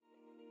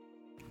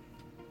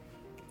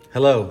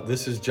Hello,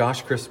 this is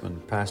Josh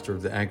Chrisman, pastor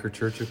of the Anchor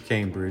Church of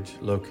Cambridge,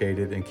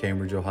 located in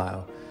Cambridge,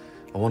 Ohio.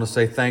 I want to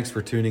say thanks for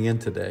tuning in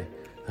today.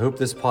 I hope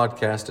this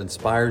podcast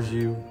inspires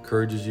you,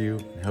 encourages you,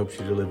 and helps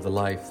you to live the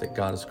life that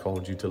God has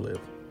called you to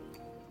live.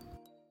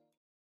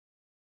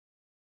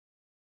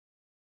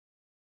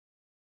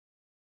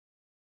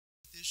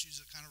 Issues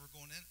that kind of were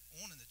going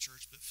on in the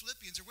church, but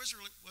Philippians, there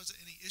wasn't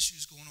any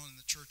issues going on in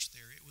the church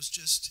there. It was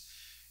just,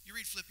 you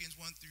read Philippians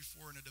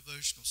 1-4 in a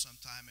devotional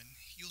sometime, and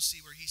you'll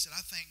see where he said, I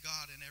thank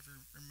God in every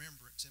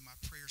remembrance in my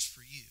prayers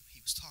for you.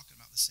 He was talking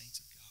about the saints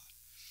of God.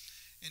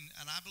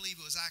 And I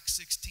believe it was Acts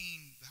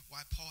 16,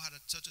 why Paul had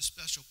such a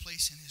special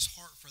place in his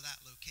heart for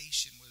that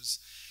location was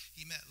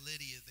he met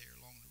Lydia there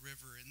along the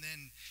river, and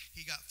then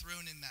he got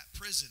thrown in that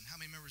prison. How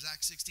many remembers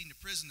Acts 16, the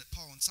prison that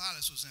Paul and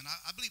Silas was in?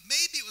 I believe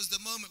maybe it was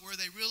the moment where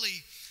they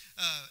really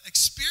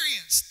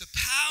experienced the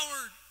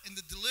power and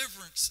the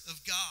deliverance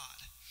of God.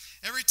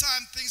 Every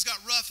time things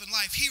got rough in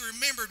life, he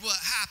remembered what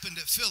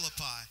happened at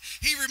Philippi.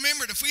 He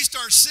remembered if we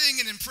start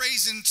singing and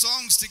praising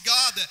songs to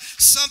God that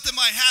something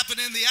might happen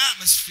in the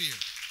atmosphere.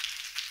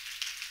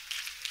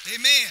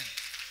 Amen.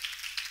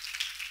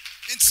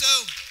 And so,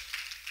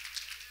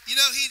 you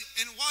know,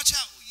 watch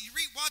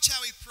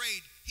how he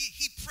prayed.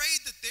 He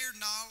prayed that their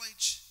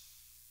knowledge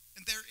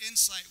and their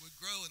insight would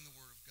grow in the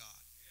Word of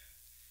God.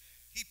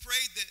 He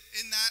prayed that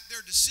in that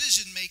their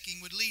decision making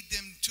would lead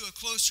them to a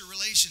closer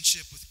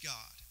relationship with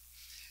God.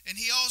 And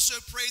he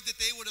also prayed that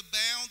they would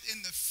abound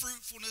in the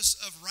fruitfulness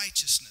of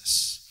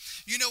righteousness.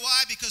 You know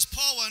why? Because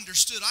Paul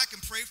understood, I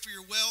can pray for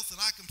your wealth and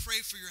I can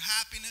pray for your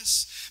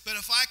happiness, but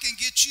if I can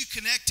get you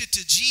connected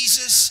to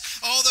Jesus,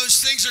 all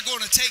those things are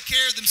going to take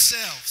care of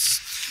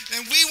themselves.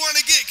 And we want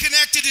to get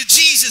connected to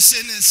Jesus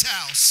in this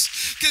house,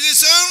 because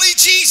it's only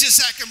Jesus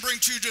that can bring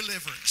true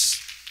deliverance.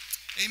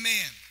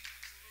 Amen.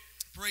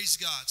 Praise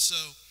God. So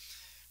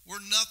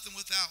we're nothing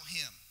without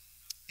him.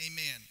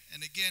 Amen.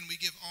 And again, we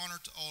give honor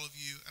to all of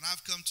you, and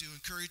I've come to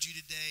encourage you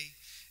today.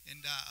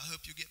 And I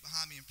hope you'll get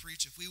behind me and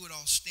preach. If we would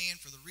all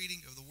stand for the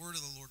reading of the word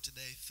of the Lord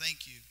today.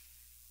 Thank you.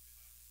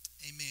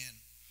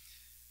 Amen.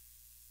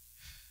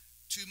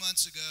 2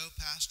 months ago,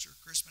 Pastor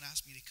Chrisman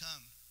asked me to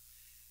come.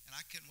 And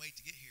I couldn't wait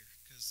to get here,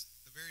 because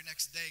the very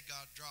next day,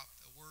 God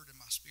dropped a word in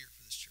my spirit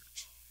for this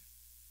church.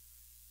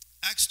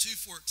 Acts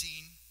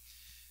 2:14.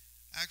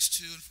 Acts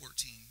 2 and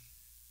 14.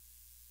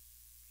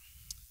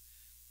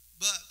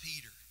 But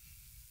Peter.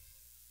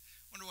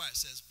 Wonder why it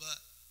says,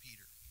 but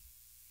Peter.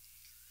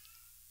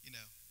 You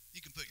know. You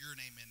can put your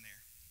name in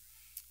there.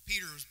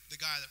 Peter was the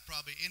guy that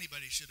probably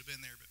anybody should have been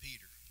there but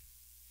Peter,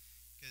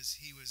 because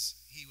he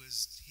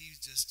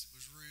just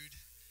was rude.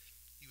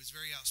 He was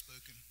very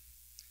outspoken.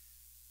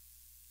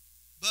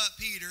 But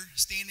Peter,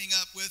 standing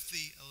up with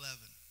the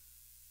 11,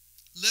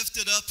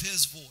 lifted up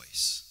his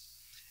voice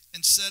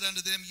and said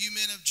unto them, You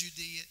men of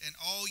Judea, and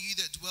all you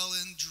that dwell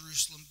in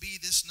Jerusalem, be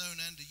this known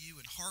unto you,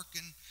 and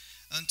hearken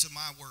unto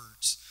my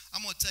words.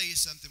 I'm going to tell you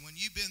something. When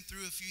you've been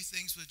through a few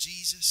things with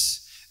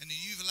Jesus, and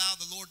you've allowed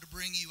the Lord to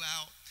bring you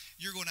out,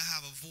 you're going to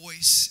have a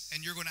voice and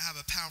you're going to have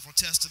a powerful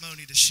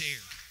testimony to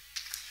share.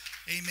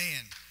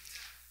 Amen.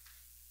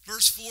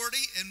 Verse 40,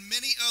 and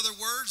many other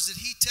words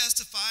did he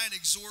testify and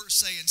exhort,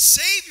 saying,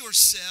 Save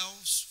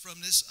yourselves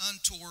from this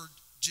untoward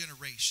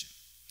generation.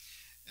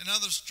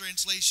 Another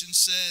translation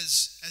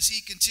says, as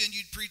he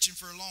continued preaching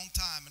for a long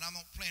time, and I'm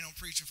not planning on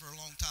preaching for a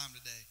long time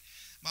today.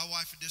 My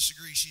wife would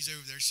disagree. She's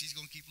over there. She's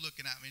going to keep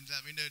looking at me and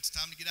let me know it's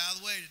time to get out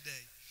of the way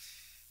today.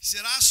 He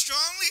said, I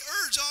strongly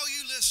urge all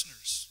you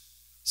listeners,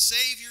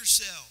 save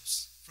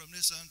yourselves from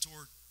this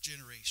untoward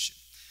generation.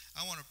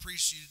 I want to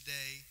preach to you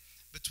today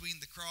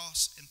between the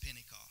cross and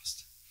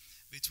Pentecost.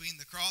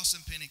 Between the cross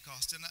and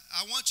Pentecost. And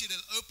I want you to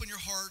open your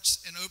hearts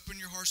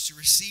to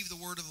receive the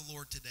word of the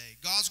Lord today.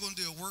 God's going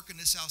to do a work in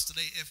this house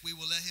today if we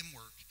will let him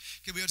work.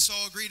 Can we just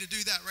all agree to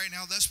do that right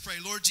now? Let's pray.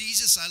 Lord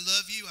Jesus, I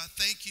love you. I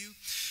thank you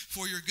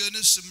for your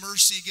goodness and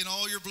mercy. Again,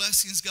 all your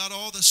blessings, God,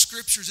 all the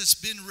scriptures that's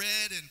been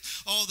read and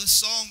all the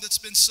song that's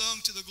been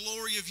sung to the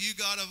glory of you,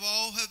 God, of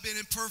all have been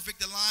in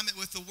perfect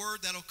alignment with the word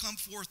that'll come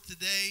forth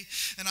today.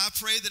 And I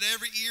pray that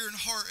every ear and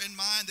heart and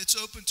mind that's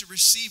open to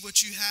receive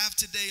what you have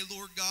today,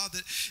 Lord God,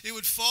 that it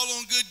would fall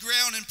on good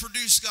ground and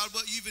produce, God,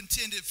 what you've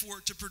intended for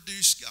it to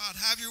produce. God,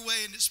 have your way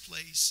in this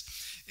place.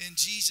 In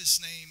Jesus'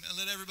 name. And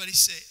let everybody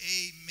say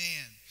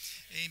amen.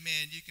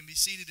 Amen. You can be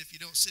seated if you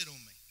don't sit on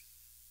me.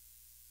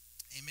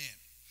 Amen.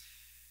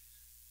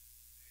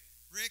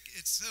 Rick,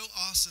 it's so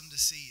awesome to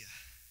see you.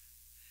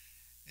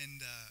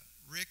 And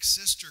Rick's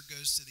sister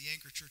goes to the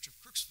Anchor Church of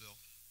Crooksville.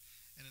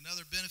 And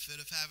another benefit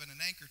of having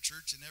an Anchor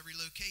Church in every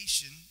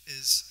location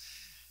is,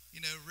 you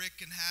know, Rick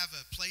can have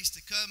a place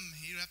to come.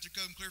 He don't have to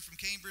come clear from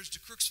Cambridge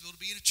to Crooksville to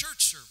be in a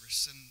church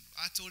service. And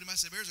I told him, I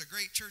said, there's a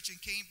great church in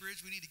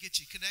Cambridge. We need to get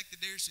you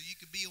connected there so you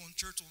can be on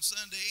church on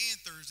Sunday and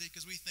Thursday,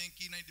 because we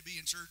think you need to be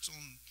in church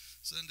on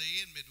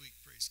Sunday and midweek.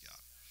 Praise God.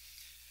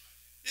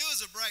 It was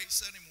a bright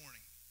Sunday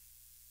morning.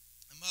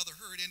 A mother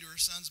hurried into her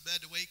son's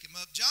bed to wake him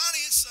up.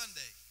 Johnny, it's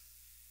Sunday.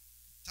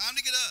 Time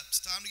to get up.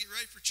 It's time to get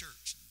ready for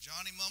church. And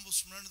Johnny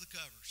mumbles from under the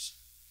covers,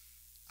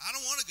 I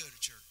don't want to go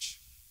to church.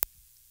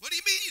 What do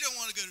you mean you don't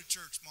want to go to to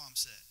church, Mom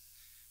said.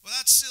 Well,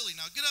 that's silly.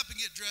 Now get up and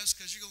get dressed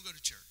because you're going to go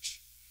to church.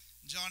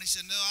 And Johnny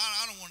said, no,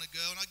 I don't want to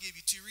go, and I'll give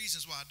you 2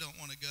 reasons why I don't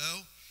want to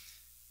go.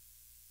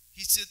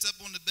 He sits up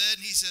on the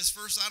bed and he says,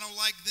 first, I don't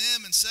like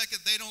them, and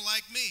second, they don't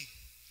like me.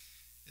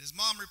 His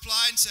mom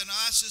replied and said, no,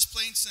 that's just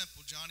plain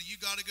simple, Johnny. You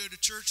got to go to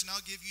church, and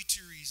I'll give you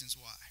 2 reasons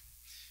why.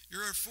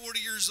 You're 40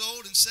 years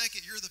old, and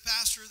second, you're the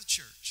pastor of the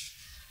church.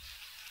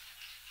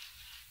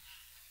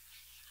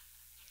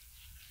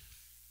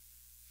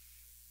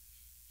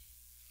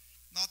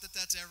 Not that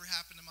that's ever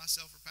happened to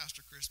myself or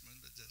Pastor Christman,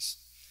 but this.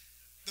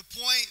 The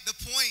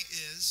point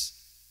is,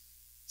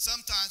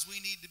 sometimes we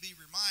need to be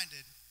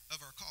reminded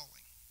of our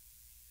calling.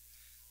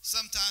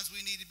 Sometimes we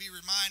need to be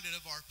reminded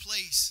of our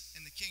place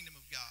in the kingdom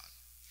of God.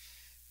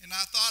 And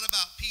I thought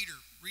about Peter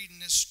reading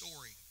this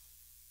story.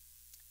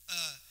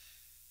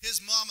 His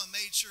mama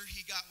made sure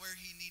he got where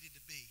he needed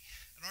to be.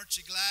 And aren't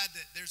you glad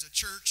that there's a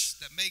church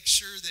that makes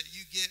sure that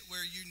you get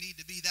where you need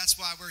to be? That's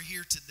why we're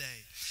here today.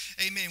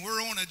 Amen.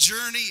 We're on a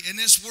journey, and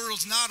this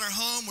world's not our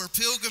home. We're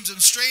pilgrims and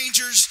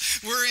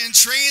strangers. We're in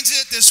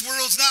transit. This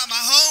world's not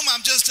my home.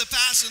 I'm just a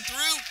passing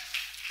through.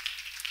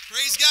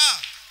 Praise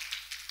God.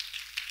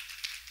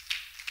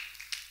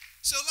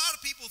 So a lot of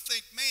people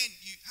think, man,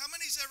 how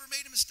many's ever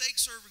made a mistake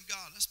serving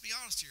God? Let's be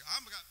honest here.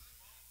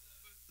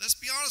 Let's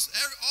be honest.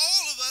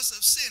 All of us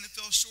have sinned and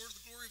fell short of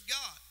the glory of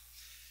God.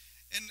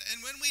 And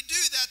when we do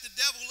that, the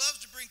devil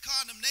loves to bring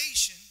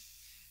condemnation.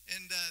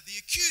 And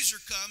the accuser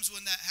comes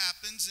when that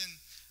happens. And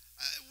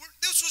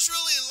this was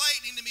really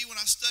enlightening to me when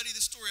I studied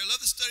this story. I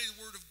love to study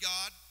the Word of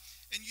God.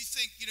 And you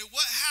think,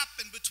 what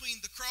happened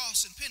between the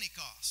cross and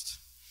Pentecost?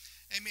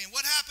 Amen.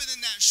 What happened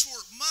in that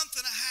short month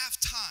and a half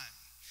time?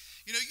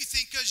 You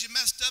think because you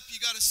messed up, you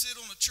got to sit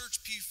on a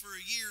church pew for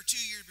a year or 2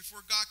 years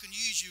before God can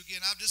use you again.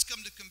 I've just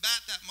come to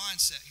combat that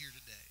mindset here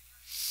today.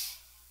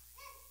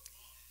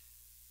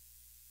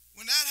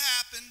 When that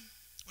happened,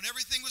 when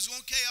everything was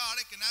going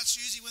chaotic, and that's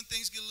usually when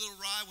things get a little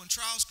awry, when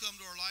trials come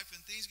to our life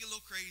and things get a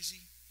little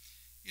crazy,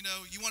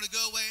 you want to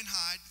go away and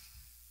hide.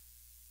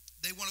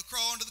 They want to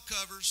crawl under the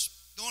covers,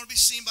 don't want to be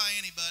seen by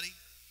anybody.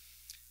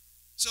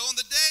 So on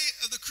the day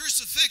of the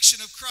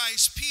crucifixion of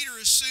Christ, Peter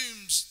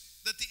assumes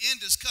that the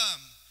end has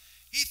come.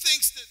 He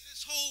thinks that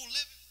this whole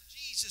living for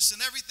Jesus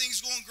and everything's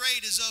going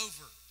great is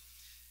over.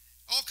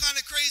 All kind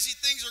of crazy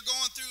things are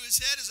going through his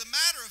head. As a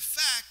matter of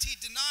fact, he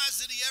denies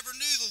that he ever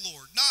knew the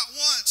Lord. Not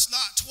once,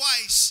 not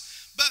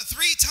twice, but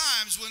 3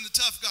 times when the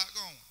tough got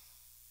going.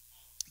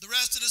 The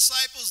rest of the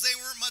disciples, they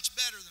weren't much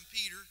better than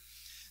Peter.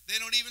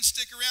 They don't even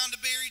stick around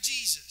to bury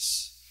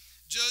Jesus.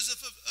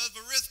 Joseph of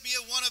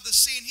Arimathea, one of the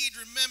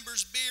Sanhedrin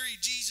members,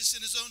 buried Jesus in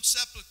his own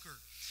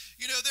sepulcher.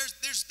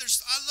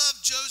 I love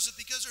Joseph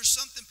because there's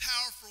something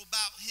powerful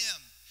about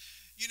him.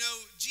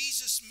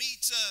 Jesus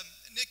meets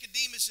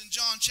Nicodemus in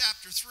John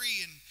chapter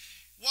 3, and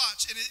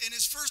watch, in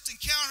his first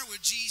encounter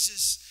with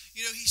Jesus,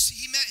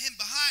 he met him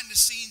behind the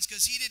scenes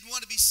because he didn't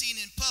want to be seen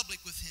in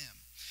public with him,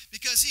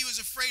 because he was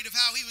afraid of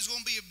how he was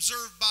going to be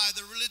observed by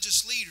the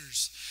religious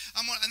leaders.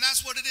 And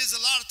that's what it is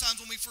a lot of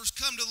times when we first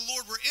come to the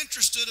Lord. We're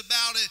interested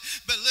about it.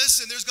 But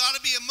listen, there's got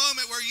to be a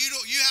moment where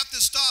you have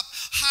to stop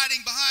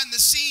hiding behind the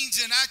scenes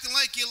and acting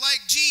like you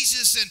like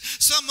Jesus. And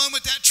some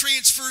moment that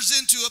transfers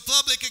into a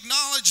public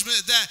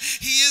acknowledgement that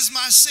he is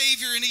my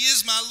Savior and he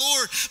is my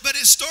Lord. But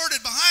it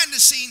started behind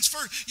the scenes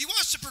first. You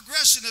watch the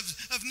progression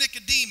of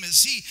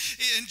Nicodemus.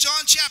 In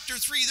John chapter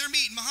 3, they're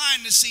meeting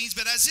behind the scenes.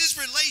 But as his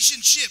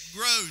relationship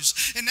grows,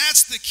 and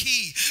that's the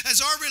key.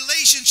 As our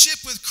relationship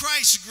with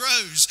Christ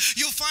grows,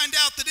 you'll find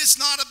out that it's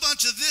not a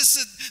bunch of this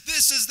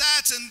is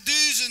that and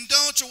do's and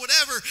don'ts or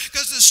whatever,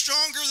 because the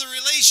stronger the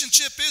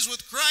relationship is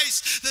with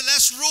Christ, the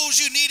less rules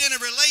you need in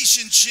a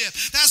relationship.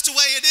 That's the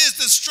way it is.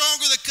 The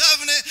stronger the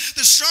covenant,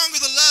 the stronger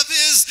the love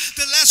is,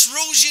 the less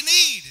rules you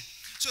need.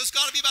 So it's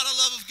got to be about the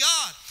love of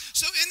God.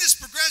 So in this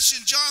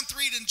progression, John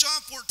 3 to John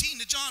 14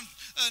 to John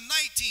 19,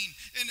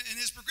 in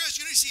his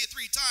progression, you see it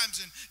 3 times.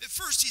 And at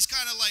first, he's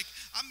kind of like,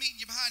 I'm meeting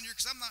you behind here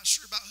because I'm not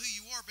sure about who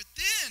you are. But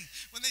then,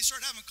 when they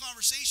start having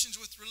conversations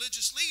with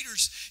religious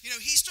leaders,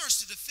 he starts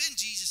to defend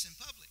Jesus in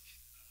public.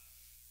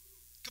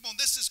 Come on,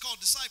 this is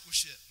called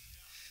discipleship.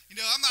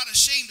 I'm not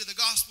ashamed of the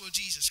gospel of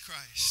Jesus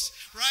Christ,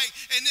 right?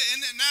 And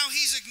now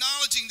he's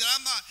acknowledging that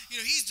I'm not,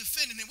 he's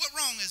defending him. What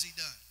wrong has he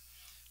done?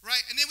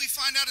 Right? And then we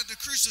find out at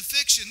the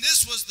crucifixion,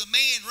 this was the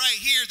man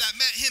right here that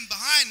met him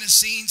behind the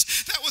scenes.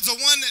 That was the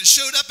one that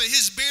showed up at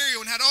his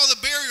burial and had all the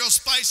burial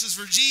spices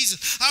for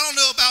Jesus. I don't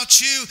know about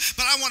you,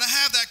 but I want to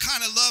have that kind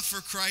of love for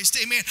Christ.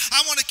 Amen.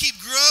 I want to keep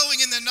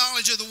growing in the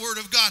knowledge of the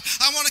Word of God.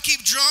 I want to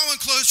keep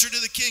drawing closer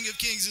to the King of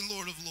Kings and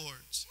Lord of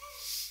Lords.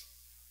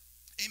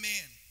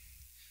 Amen.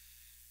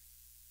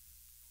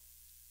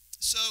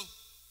 So,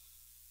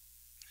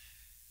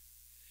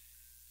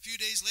 a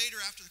few days later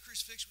after the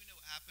crucifixion, we know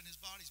what happened. His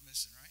body's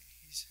missing, right?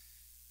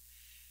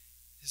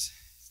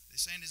 They're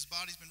saying his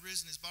body's been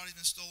risen, his body's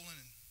been stolen,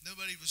 and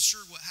nobody was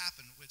sure what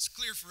happened. It's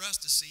clear for us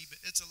to see, but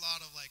it's a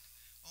lot of like,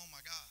 oh my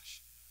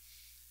gosh.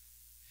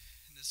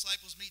 And the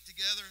disciples meet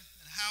together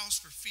in a house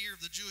for fear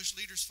of the Jewish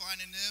leaders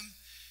finding them,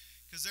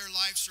 because their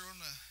lives are on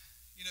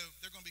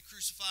they're going to be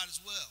crucified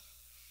as well.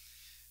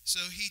 So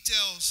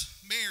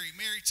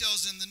Mary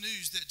tells them the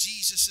news that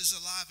Jesus is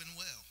alive and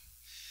well.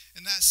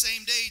 And that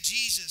same day,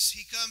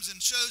 he comes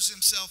and shows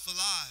himself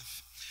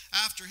alive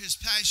after his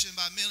passion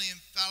by many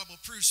infallible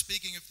proofs,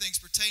 speaking of things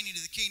pertaining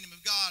to the kingdom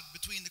of God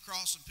between the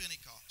cross and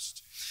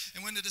Pentecost.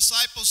 And when the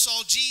disciples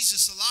saw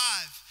Jesus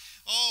alive,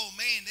 oh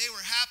man, they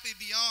were happy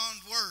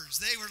beyond words.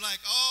 They were like,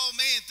 oh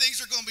man,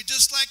 things are going to be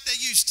just like they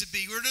used to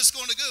be. We're just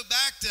going to go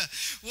back to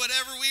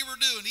whatever we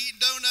were doing, eating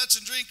donuts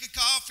and drinking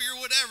coffee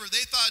or whatever.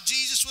 They thought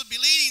Jesus would be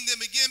leading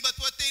them again, but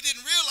what they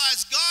didn't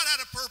realize, God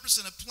had a purpose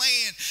and a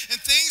plan, and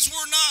things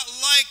were not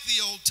like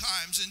the old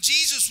times. And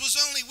Jesus was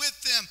only with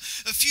them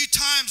a few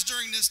times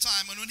during this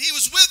time. And when he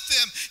was with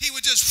them, he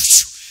would just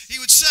he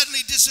would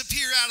suddenly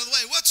disappear out of the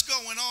way. What's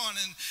going on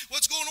and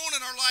what's going on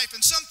in our life? And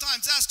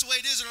sometimes that's the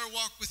way it is in our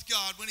walk with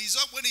God. When he's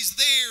up, when he's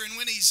there, and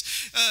when he's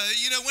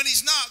when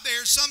he's not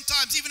there.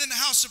 Sometimes even in the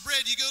house of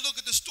bread, you go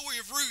look at the story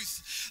of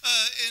Ruth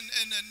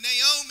and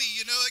Naomi.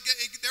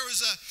 There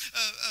was a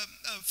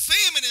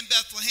famine in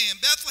Bethlehem.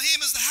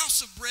 Bethlehem is the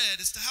house of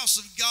bread. It's the house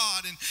of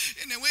God. And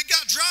when it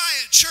got dry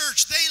at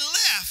church, they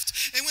left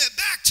and went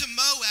back to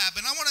Moab.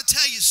 And I want to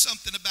tell you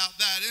something about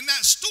that. In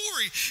that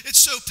story, it's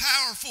so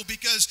powerful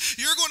because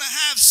you're going to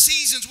have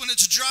seasons when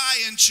it's dry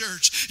in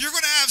church. You're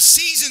going to have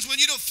seasons when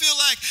you don't feel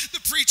like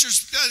the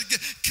preacher's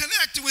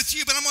connected with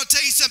you. But I'm going to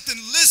tell you something.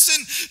 Listen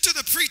to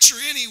the preacher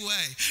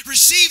anyway.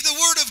 Receive the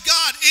word of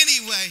God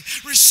anyway.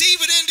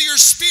 Receive it into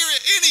your spirit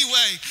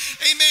anyway.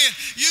 Amen.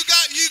 You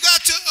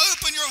got to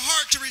open your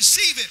heart to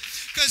receive it.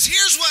 Because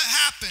here's what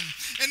happened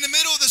in the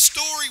middle of the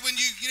story when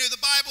the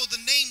Bible,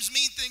 the names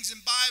mean things in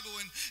Bible.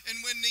 And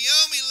when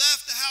Naomi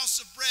left the house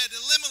of bread,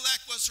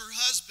 Elimelech was her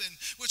husband,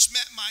 which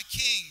meant my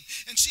king.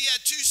 And she had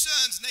two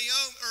sons,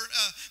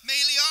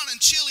 Malion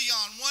and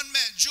Chilion. One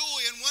meant joy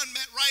and one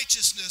meant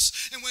righteousness.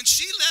 And when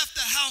she left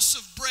the house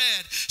of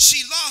bread,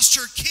 she lost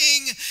her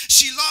king,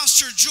 she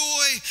lost her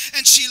joy,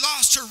 and she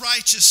lost her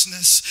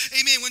righteousness.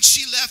 Amen. When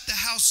she left the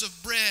house of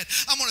bread,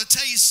 I'm going to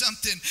tell you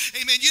something.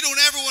 Amen. You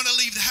don't ever want to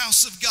leave the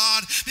house of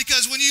God,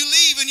 because when you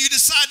leave and you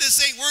decide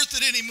this ain't worth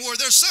it anymore,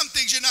 there's some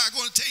things you're not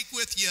going to take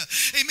with you.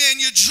 Amen.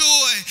 Your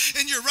joy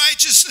and your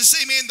righteousness,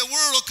 amen, the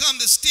world will come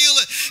to steal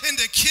it and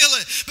to kill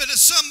it. But at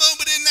some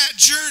moment in that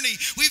journey,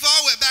 we've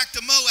all went back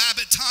to Moab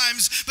at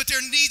times, but there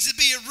needs to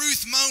be a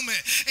Ruth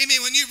moment. Amen.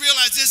 When you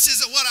realize this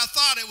isn't what I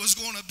thought it was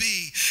going to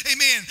be.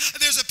 Amen.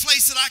 There's a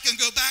place that I can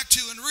go back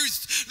to. And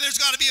Ruth, there's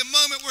got to be a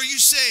moment where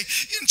you say,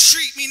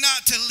 entreat me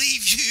not to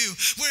leave you.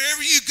 Wherever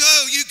you go,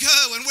 you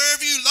go. And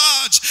wherever you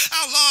lodge,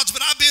 I'll lodge.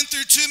 But I've been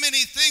through too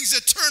many things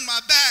that turn my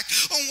back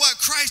on what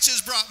Christ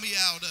has brought me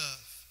out of.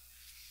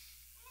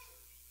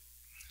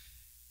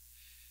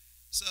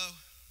 So,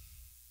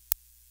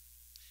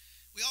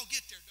 we all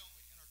get there, don't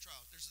we, in our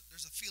trials.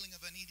 There's a feeling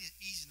of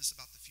uneasiness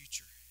about the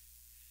future.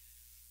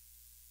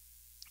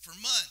 For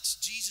months,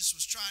 Jesus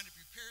was trying to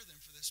prepare them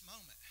for this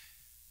moment.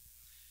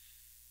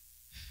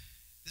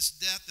 This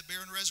death, the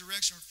burial, and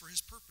resurrection were for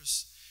his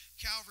purpose.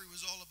 Calvary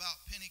was all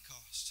about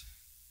Pentecost.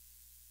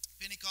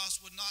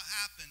 Pentecost would not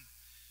happen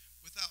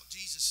without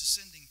Jesus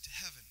ascending to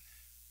heaven.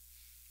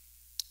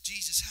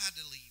 Jesus had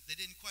to leave. They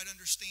didn't quite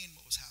understand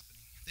what was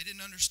happening. They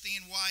didn't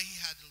understand why he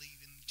had to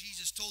leave. And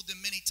Jesus told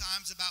them many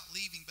times about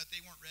leaving, but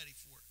they weren't ready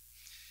for it.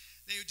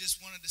 They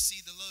just wanted to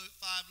see the 5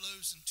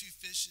 loaves and 2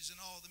 fishes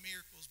and all the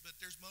miracles. But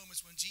there's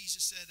moments when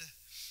Jesus said,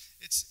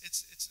 it's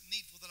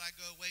needful that I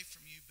go away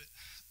from you, but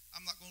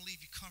I'm not going to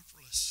leave you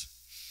comfortless.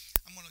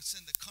 I'm going to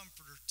send the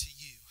Comforter to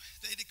you.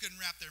 They couldn't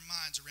wrap their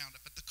minds around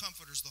it, but the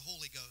Comforter is the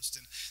Holy Ghost.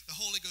 And the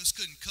Holy Ghost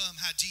couldn't come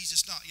had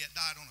Jesus not yet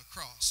died on a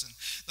cross. And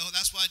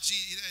that's why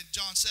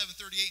John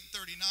 7:38 and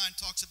 39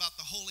 talks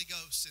about the Holy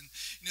Ghost. And,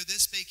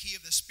 this spake he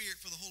of the Spirit,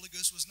 for the Holy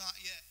Ghost was not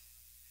yet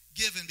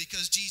given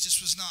because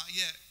Jesus was not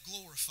yet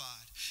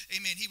glorified.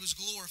 Amen. He was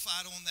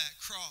glorified on that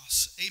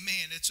cross.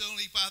 Amen. It's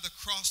only by the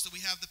cross that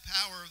we have the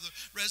power of the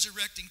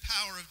resurrecting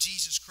power of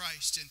Jesus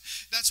Christ. And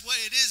that's the way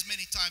it is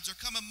many times. There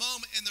come a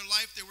moment in their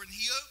life there when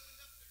he opened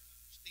up their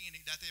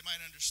understanding that they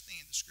might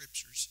understand the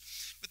scriptures.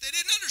 But they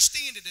didn't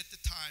understand it at the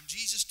time.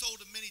 Jesus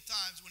told them many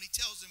times when he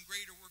tells them,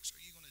 greater works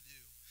are you going to do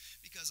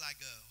because I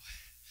go.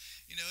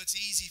 It's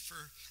easy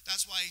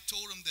that's why he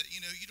told them that,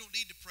 you don't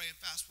need to pray and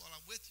fast while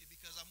I'm with you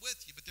because I'm with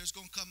you. But there's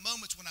going to come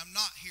moments when I'm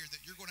not here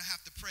that you're going to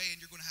have to pray and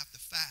you're going to have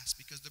to fast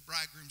because the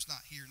bridegroom's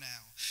not here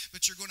now.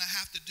 But you're going to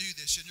have to do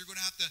this, and you're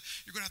going to have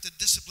to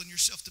discipline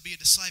yourself to be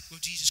a disciple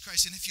of Jesus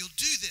Christ. And if you'll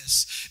do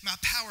this, my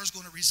power is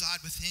going to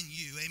reside within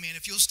you. Amen.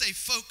 If you'll stay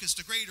focused,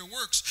 the greater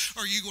works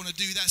are you going to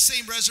do. That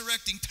same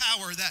resurrecting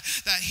power, that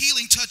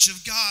healing touch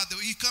of God, that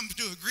you come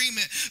to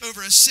agreement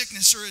over a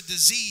sickness or a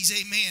disease.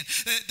 Amen.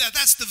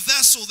 That's the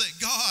vessel that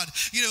God,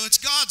 it's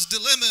God's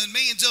dilemma and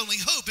man's only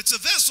hope. It's a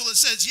vessel that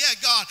says, yeah,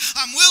 God,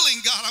 I'm willing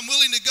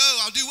to go.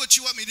 I'll do what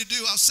you want me to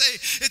do. I'll say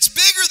it's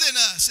bigger than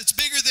us. It's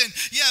bigger than,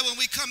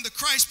 when we come to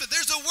Christ, but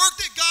there's a work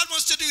that God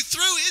wants to do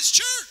through his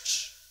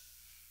church.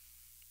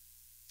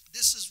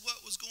 This is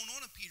what was going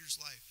on in Peter's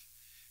life.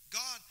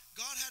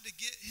 God had to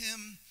get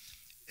him.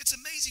 It's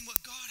amazing what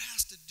God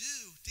has to do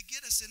to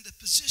get us into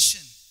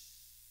position.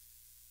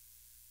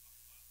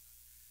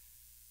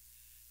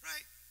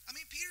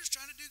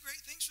 do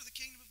great things for the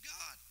kingdom of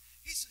God.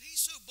 He's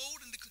so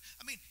bold.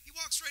 He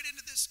walks right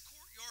into this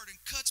courtyard and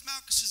cuts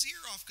Malchus's ear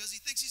off because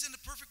he thinks he's in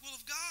the perfect will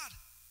of God.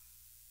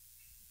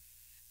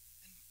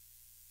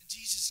 And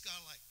Jesus got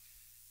like,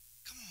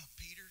 come on,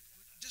 Peter.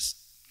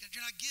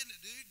 You're not getting it,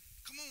 dude.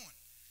 Come on.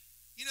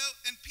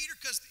 And Peter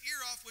cuts the ear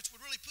off, which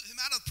would really put him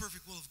out of the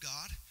perfect will of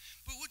God.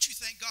 But would you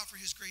thank God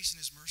for his grace and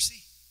his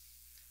mercy?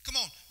 Come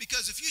on,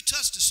 because if you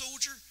touched a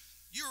soldier,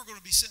 you were going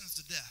to be sentenced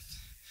to death.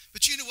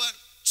 But you know what?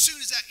 As soon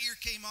as that ear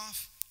came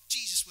off,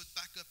 Jesus went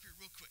back up here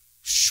real quick.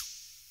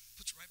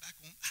 Puts it right back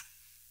on.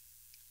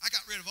 I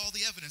got rid of all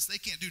the evidence.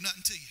 They can't do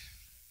nothing to you.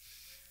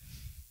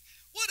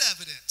 What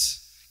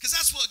evidence? Because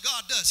that's what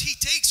God does. He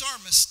takes our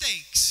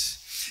mistakes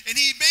and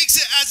he makes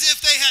it as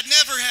if they had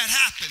never had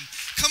happened.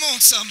 Come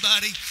on,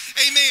 somebody.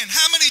 Amen.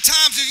 How many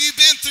times have you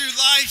been through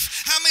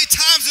life? How many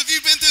times have you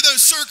been through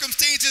those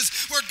circumstances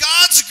where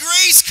God's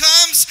grace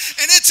comes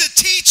and it's a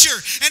teacher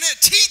and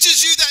it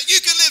teaches you that you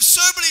can live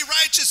soberly,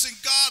 righteous, and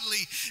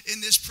godly in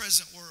this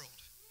present world?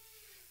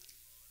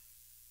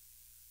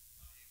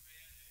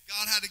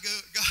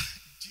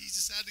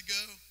 Jesus had to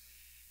go.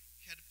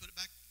 He had to put it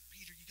back.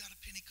 Peter, you got a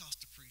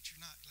Pentecost to preach.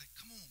 You're not like,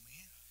 come on,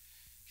 man.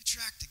 Get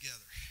your act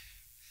together.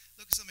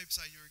 Look at somebody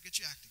beside you. Get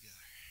your act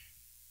together.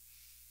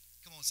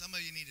 Come on, some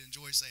of you need to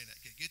enjoy saying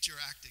that. Get your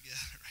act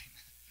together right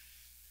now.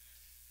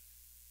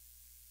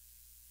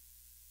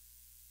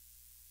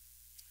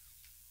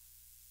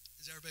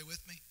 Is everybody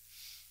with me?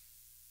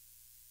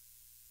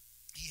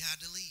 He had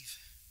to leave.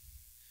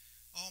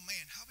 Oh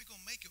man, how are we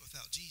going to make it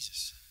without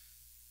Jesus?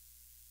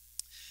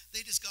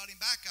 They just got him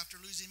back after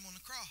losing him on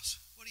the cross.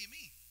 What do you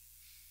mean?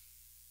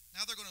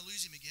 Now they're going to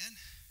lose him again.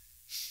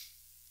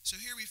 So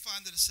here we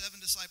find that the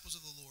 7 disciples of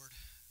the Lord,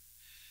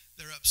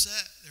 they're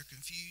upset, they're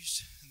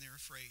confused, and they're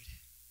afraid.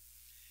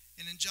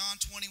 And in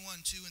John 21,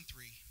 2 and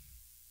 3,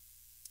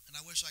 and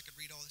I wish I could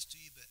read all this to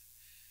you, but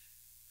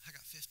I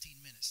got 15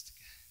 minutes to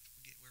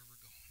get where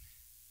we're going.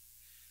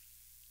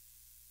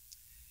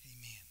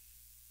 Amen.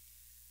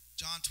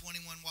 John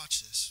 21, watch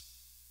this.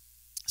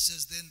 It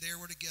says, then there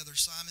were together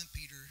Simon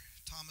Peter,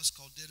 Thomas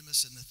called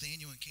Didymus, and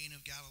Nathanael and Cana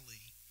of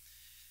Galilee,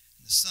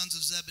 and the sons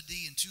of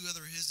Zebedee, and 2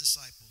 other of his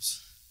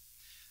disciples.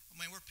 Oh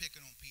man, we're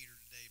picking on Peter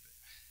today, but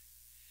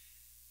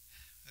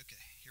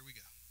okay, here we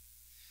go.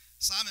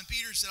 Simon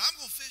Peter said, I'm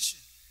going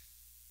fishing.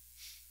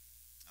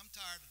 I'm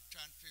tired of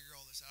trying to figure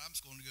all this out. I'm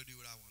just going to go do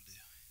what I want to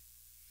do.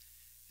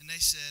 And they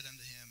said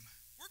unto him,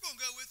 we're going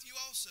to go with you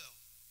also.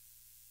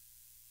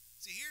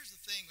 See, here's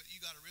the thing that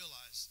you got to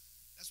realize.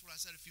 That's what I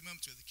said a few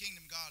moments ago. The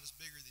kingdom of God is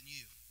bigger than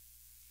you.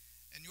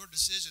 And your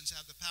decisions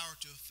have the power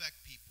to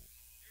affect people.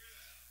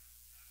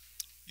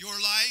 Your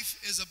life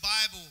is a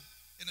Bible,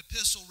 an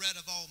epistle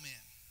read of all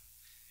men.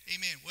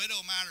 Amen. Well, it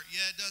don't matter.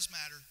 Yeah, it does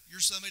matter.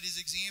 You're somebody's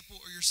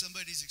example or you're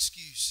somebody's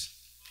excuse.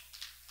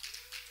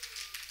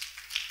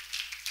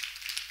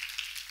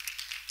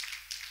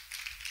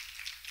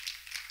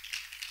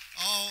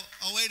 Oh,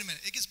 wait a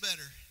minute. It gets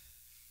better.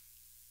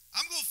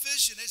 I'm going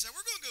fishing. They said,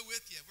 we're going to go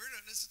with you.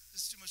 This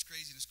is too much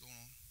craziness going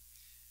on.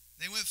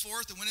 They went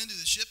forth and went into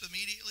the ship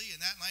immediately,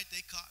 and that night they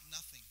caught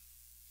nothing.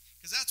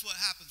 Because that's what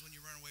happens when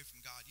you run away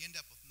from God. You end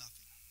up with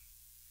nothing.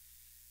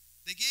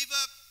 They gave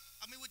up.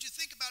 Would you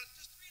think about it?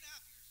 Just 3.5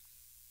 years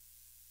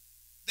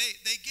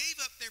ago. They gave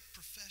up their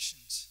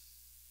professions.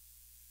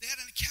 They had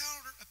an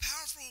encounter, a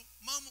powerful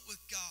moment with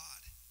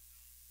God.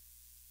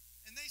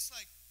 And they's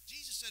like,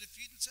 Jesus said,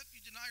 except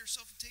you deny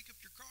yourself and take up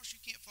your cross, you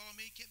can't follow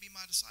me, you can't be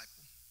my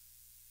disciple.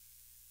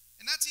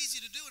 And that's easy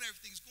to do when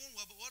everything's going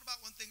well, but what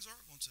about when things aren't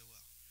going so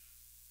well?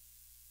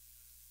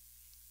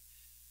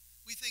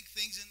 We think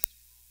things in this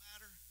world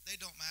matter.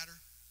 They don't matter.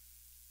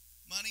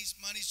 Money's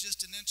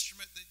just an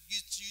instrument that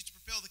is used to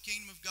propel the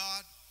kingdom of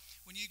God.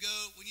 When you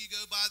go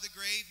by the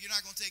grave, you're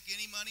not going to take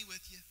any money with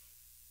you.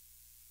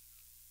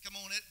 Come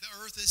on, the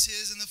earth is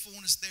his and the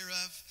fullness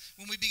thereof.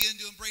 When we begin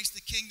to embrace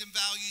the kingdom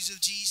values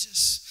of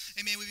Jesus,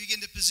 amen, we begin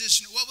to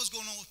position what was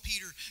going on with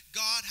Peter.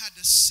 God had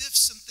to sift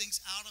some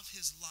things out of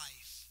his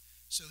life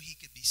so he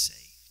could be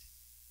saved.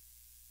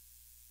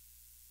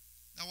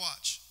 Now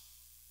watch.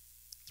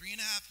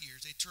 3.5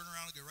 years, they turn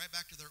around and go right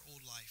back to their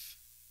old life.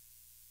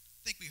 I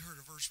think we heard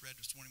a verse read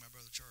this morning, my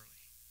brother Charlie.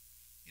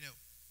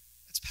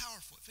 It's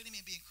powerful. If any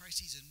man be in Christ,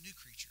 he's a new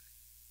creature.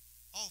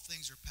 All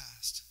things are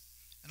past,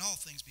 and all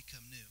things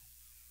become new.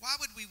 Why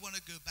would we want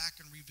to go back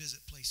and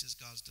revisit places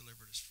God's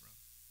delivered us from?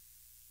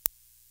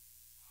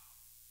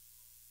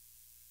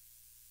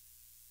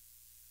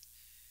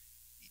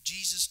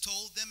 Jesus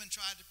told them and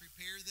tried to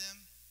prepare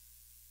them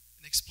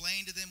and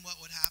explain to them what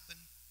would happen.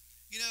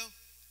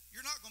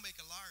 You're not going to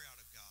make a liar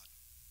out of God.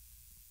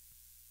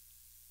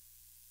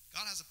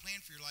 God has a plan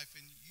for your life,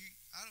 and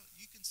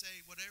you can say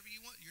whatever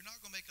you want. You're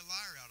not going to make a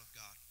liar out of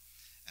God.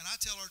 And I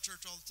tell our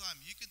church all the time,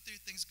 you can do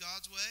things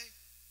God's way,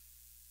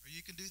 or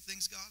you can do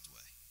things God's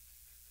way.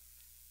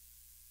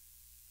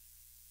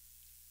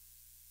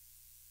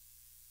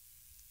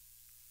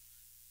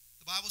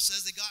 The Bible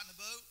says they got in a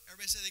boat.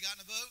 Everybody say they got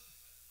in a boat.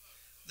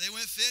 They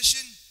went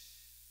fishing.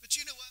 But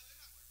you know what? They're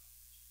not worried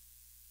about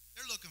fishing.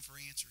 They're looking for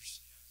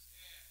answers.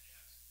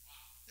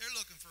 They're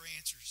looking for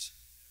answers.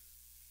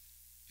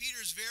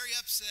 Peter's very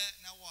upset.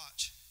 Now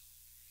watch.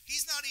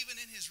 He's not even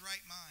in his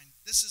right mind.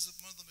 This is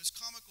one of the most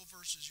comical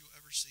verses you'll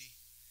ever see.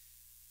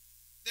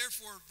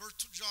 Therefore,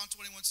 John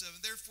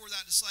 21:7, therefore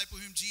that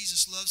disciple whom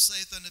Jesus loved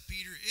saith unto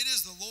Peter, it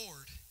is the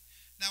Lord.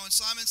 Now when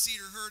Simon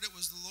Peter heard it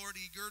was the Lord,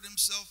 he girded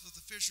himself with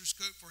the fisher's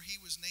coat, for he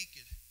was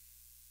naked.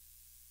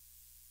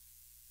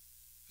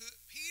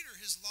 Peter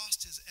has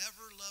lost his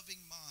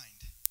ever-loving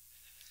mind.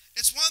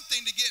 It's one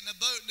thing to get in a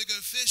boat and to go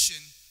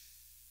fishing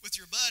with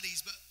your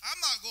buddies, but I'm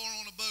not going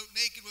on a boat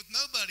naked with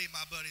nobody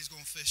my buddies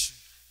going fishing.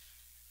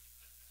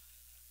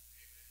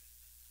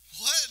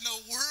 What in the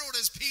world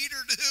is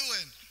Peter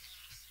doing?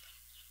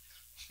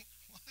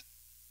 What?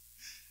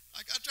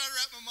 I try to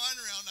wrap my mind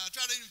around that. I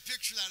try to even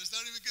picture that. It's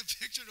not even a good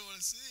picture to want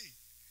to see.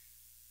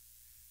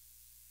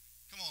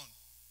 Come on.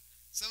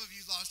 Some of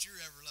you lost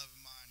your ever-loving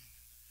mind.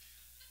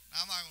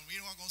 Now,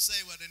 we're not going to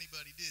say what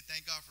anybody did.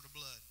 Thank God for the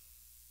blood.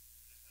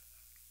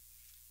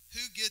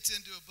 Who gets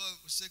into a boat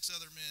with 6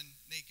 other men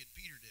naked?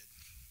 Peter did.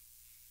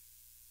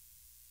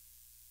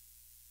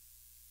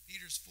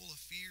 Peter's full of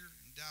fear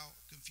and doubt,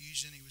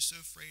 confusion. He was so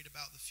afraid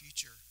about the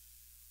future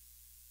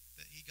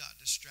that he got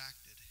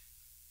distracted.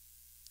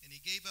 And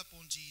he gave up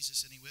on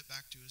Jesus and he went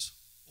back to his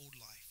old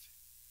life.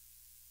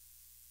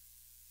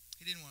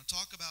 He didn't want to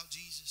talk about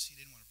Jesus. He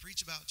didn't want to preach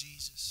about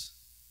Jesus.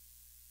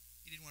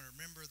 He didn't want to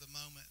remember the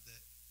moment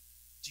that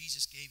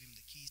Jesus gave him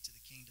the keys to the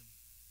kingdom.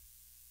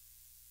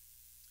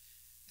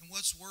 And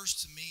what's worse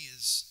to me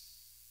is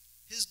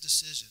his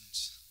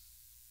decisions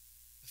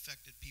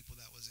affected people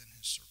that was in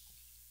his circle.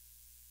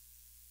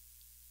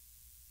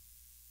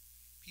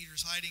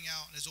 Peter's hiding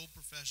out in his old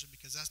profession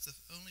because that's the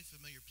only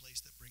familiar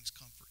place that brings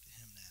comfort to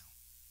him now.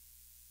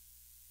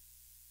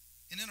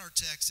 And in our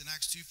text in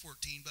Acts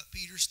 2:14, but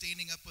Peter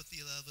standing up with the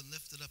 11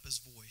 lifted up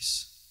his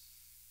voice.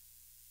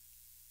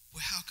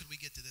 Well, how could we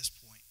get to this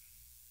point?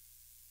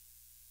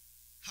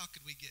 How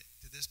could we get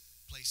to this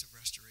place of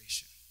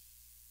restoration?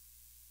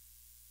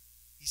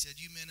 He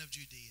said, you men of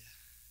Judea,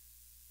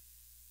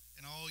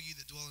 and all you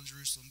that dwell in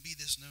Jerusalem, be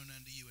this known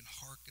unto you, and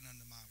hearken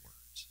unto my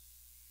words.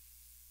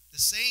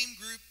 The same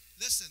group,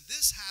 listen,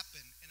 this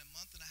happened in a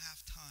month and a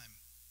half time.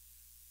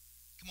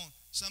 Come on,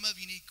 some of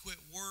you need to quit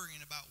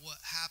worrying about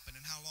what happened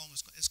and how long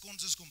it's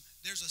going.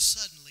 There's a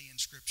suddenly in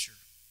Scripture.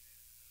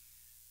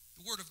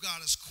 The Word of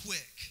God is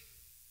quick.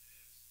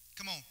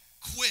 Come on,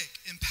 quick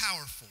and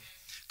powerful.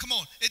 Come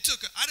on,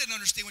 I didn't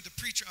understand what the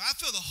preacher, I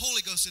feel the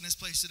Holy Ghost in this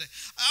place today.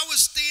 I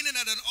was standing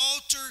at an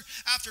altar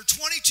after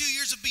 22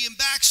 years of being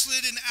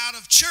backslidden out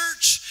of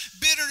church,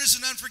 bitterness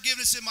and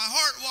unforgiveness in my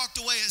heart,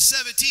 walked away at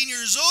 17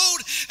 years old,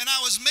 and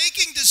I was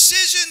making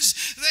decisions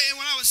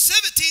when I was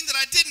 17 that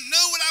I didn't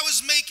know what I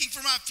was making for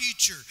my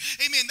future.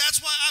 Amen.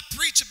 That's why I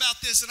preach about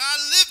this, and I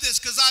live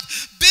this because I've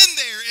been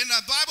there. And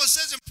the Bible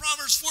says in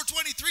Proverbs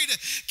 4:23 to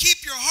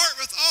keep your heart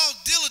with all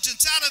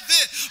diligence. Out of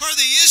it are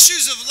the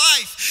issues of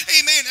life.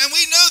 Amen. And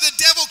we know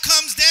the devil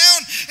comes down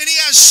and he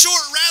has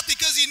short wrath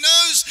because he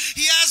knows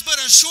he has but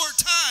a short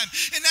time.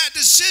 And that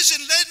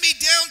decision led me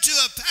down to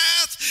a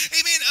path,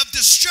 amen, of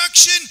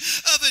destruction,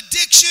 of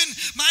addiction.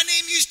 My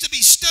name used to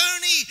be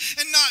Stony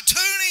and not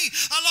Tony.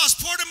 I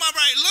lost part of my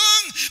right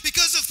lung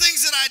because of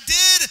things that I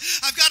did.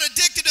 I've got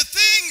addicted to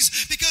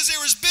things because there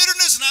was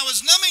bitterness and I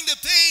was numbing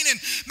the pain and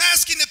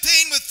masking the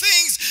pain with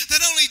things that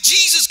only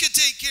Jesus could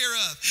take care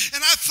of. And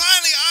I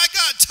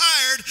got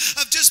tired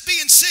of just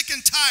being sick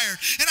and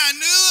tired. And I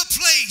knew a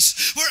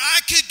place where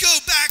I could go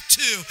back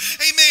to.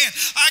 Amen.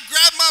 I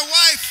grabbed my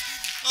wife.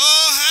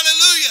 Oh,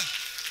 hallelujah.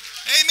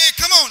 Amen.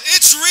 Come on.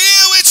 It's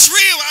real. It's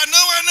real. I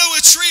know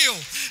it's real.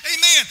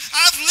 Amen.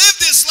 I've lived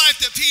this life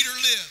that Peter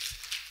lived.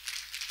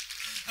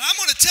 And I'm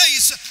going to tell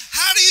you,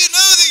 how do you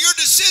know that your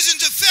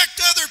decisions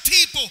affect other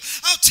people?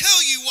 I'll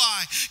tell you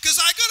why. Because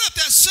I got up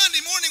that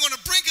Sunday morning on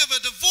the brink of a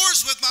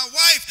divorce with my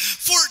wife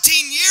 14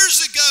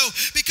 years ago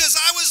because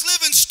I was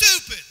living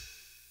stupid.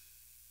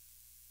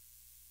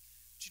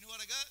 Do you know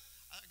what I got?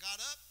 I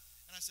got up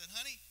and I said,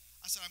 honey,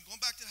 I'm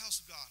going back to the house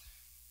of God.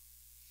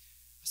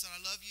 I said, I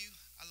love you.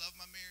 I love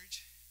my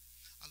marriage.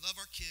 I love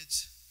our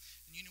kids.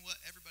 And you know what?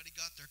 Everybody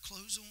got their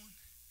clothes on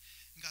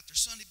and got their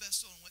Sunday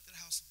best on and went to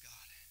the house of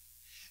God.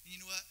 And you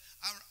know what?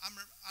 I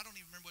don't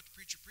even remember what the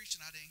preacher preached,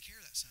 and I didn't care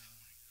that Sunday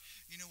morning.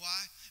 You know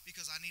why?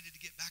 Because I needed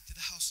to get back to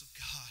the house of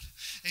God.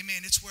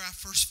 Amen. It's where I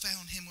first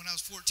found him when I was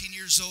 14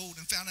 years old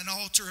and found an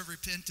altar of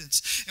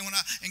repentance. And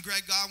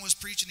Greg Godwin was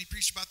preaching, he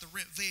preached about the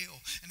rent veil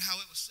and how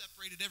it was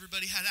separated.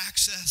 Everybody had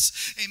access.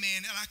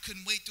 Amen. And I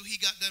couldn't wait till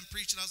he got done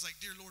preaching. I was like,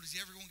 dear Lord, is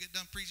he ever going to get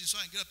done preaching so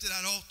I can get up to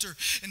that altar?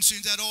 And as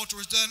soon as that altar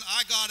was done,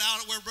 I got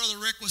out at where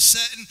Brother Rick was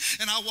sitting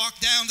and I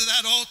walked down to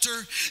that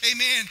altar.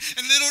 Amen.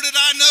 And little did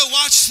I know,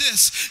 watch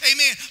this.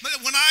 Amen.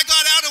 But when I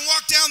got out and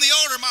walked down the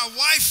altar, my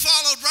wife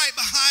followed right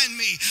behind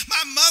me.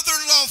 My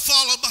mother-in-law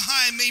followed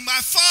behind me. My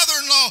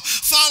father-in-law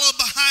followed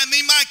behind me.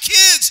 My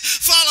kids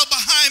followed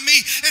behind me.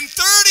 In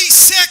 30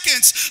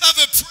 seconds of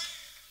a prayer,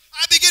 I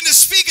I began to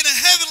speak in a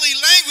heavenly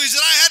language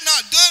that I had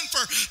not done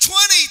for 22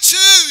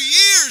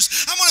 years.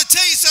 I'm going to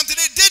tell you something.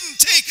 It didn't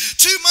take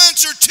 2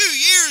 months or 2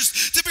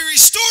 years to be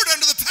restored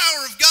under the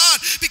power of God,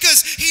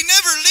 because he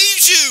never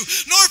leaves you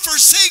nor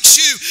forsakes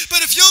you.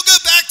 But if you'll go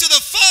back to the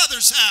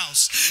Father's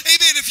house,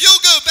 amen, if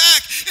you'll go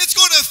back, it's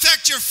going to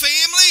affect your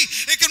family.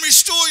 It can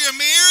restore your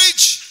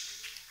marriage.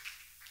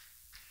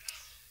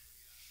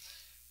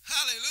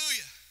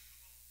 Hallelujah.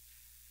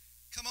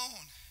 Come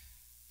on.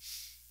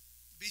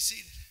 Be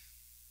seated.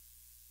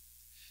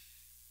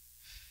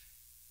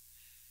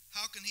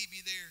 How can he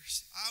be there?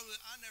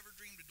 I never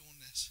dreamed of doing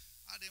this.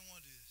 I didn't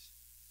want to do this.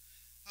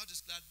 I was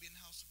just glad to be in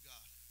the house of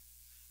God.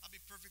 I'll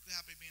be perfectly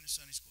happy being a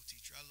Sunday school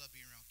teacher. I love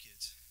being around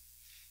kids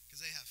because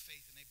they have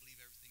faith and they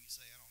believe everything you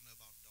say. I don't know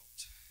about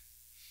adults.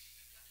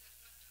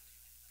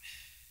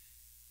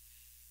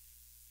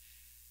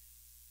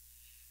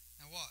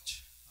 Now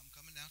watch. I'm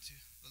coming down to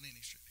the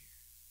landing strip here.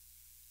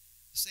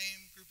 The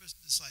same group of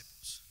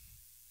disciples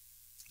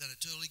that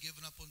had totally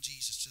given up on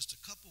Jesus just a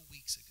couple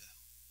weeks ago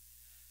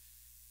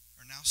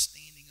are now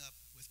standing up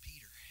with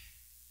Peter.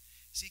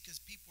 See, because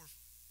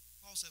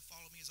Paul said,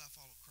 follow me as I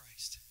follow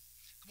Christ.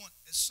 Come on,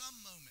 at some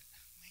moment,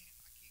 man,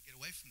 I can't get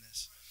away from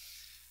this.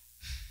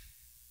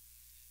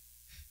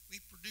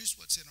 We produce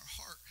what's in our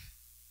heart.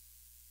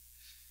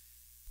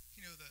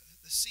 You know,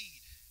 the seed.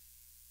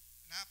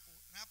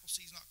 An apple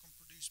seed's not going to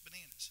produce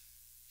bananas.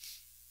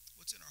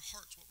 What's in our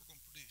heart's what we're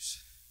going to produce.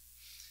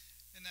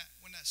 And that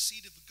when that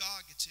seed of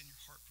God gets in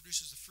your heart,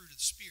 produces the fruit of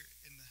the Spirit,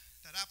 and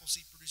that apple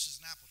seed produces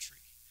an apple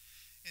tree.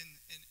 And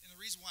the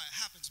reason why it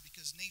happens is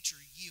because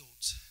nature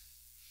yields.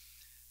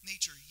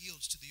 Nature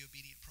yields to the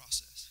obedient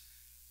process.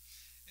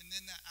 And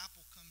then that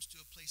apple comes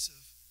to a place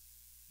of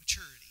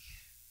maturity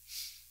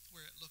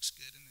where it looks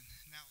good. And then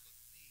now look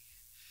at me.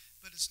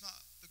 But it's not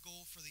the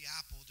goal for the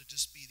apple to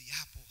just be the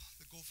apple.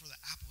 The goal for the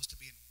apple is to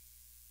be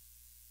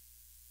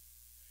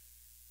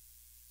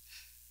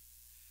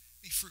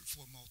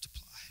fruitful and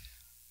multiply.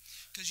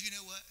 Because you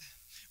know what?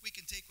 We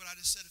can take what I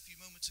just said a few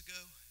moments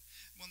ago.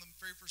 One of the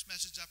very first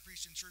messages I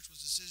preached in church was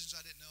decisions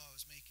I didn't know I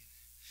was making.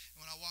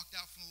 And when I walked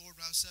out from the Lord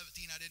when I was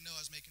 17, I didn't know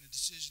I was making a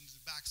decision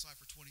to backslide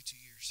for 22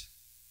 years.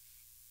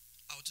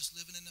 I was just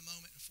living in the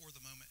moment and for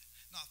the moment,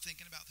 not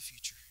thinking about the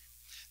future.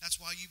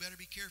 That's why you better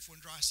be careful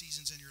in dry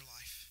seasons in your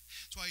life.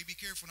 That's why you be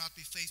careful not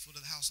to be faithful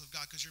to the house of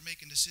God, because you're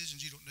making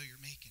decisions you don't know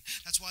you're making.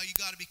 That's why you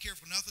got to be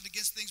careful. Nothing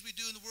against things we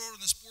do in the world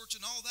and the sports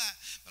and all that,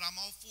 but I'm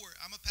all for it.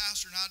 I'm a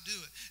pastor and I do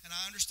it. And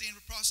I understand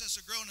the process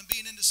of growing and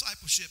being in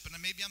discipleship. And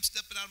maybe I'm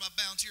stepping out of my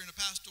bounds here in a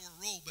pastoral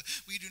role, but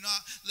we do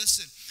not,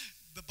 listen,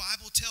 the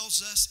Bible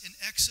tells us in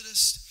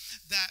Exodus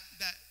that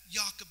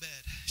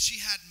Jochebed,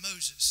 she had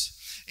Moses.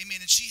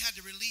 Amen. And she had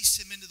to release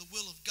him into the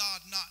will of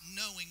God, not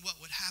knowing what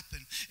would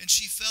happen. And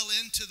he fell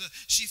into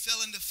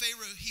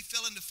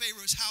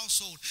Pharaoh's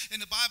household.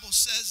 And the Bible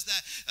says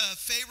that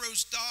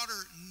Pharaoh's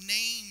daughter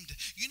named.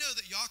 You know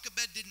that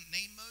Jochebed didn't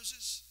name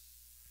Moses?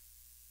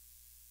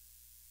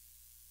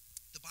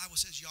 The Bible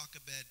says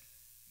Jochebed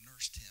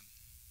nursed him.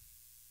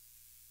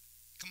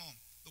 Come on.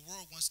 The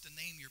world wants to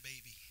name your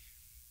baby,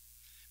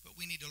 but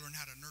we need to learn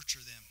how to nurture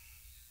them.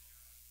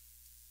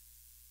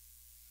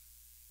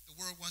 The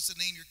world wants to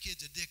name your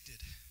kids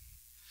addicted.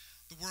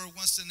 The world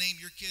wants to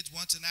name your kids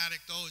once an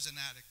addict, always an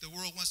addict. The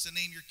world wants to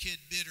name your kid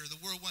bitter.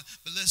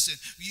 But listen,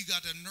 you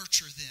got to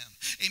nurture them.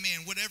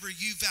 Amen. Whatever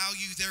you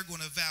value, they're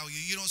going to value.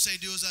 You don't say,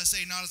 do as I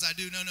say, not as I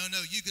do. No.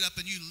 You get up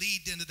and you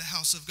lead into the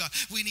house of God.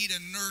 We need a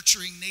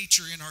nurturing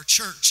nature in our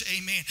church.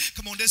 Amen.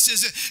 Come on, that's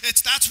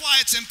why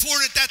it's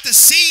important that the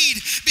seed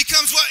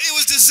becomes what it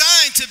was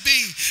designed to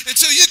be. And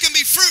so you can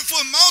be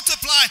fruitful and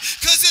multiply,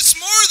 because it's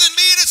more than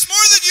me and it's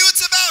more than you.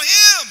 It's about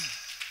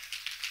Him.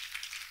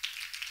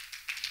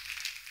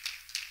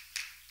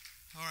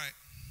 All right.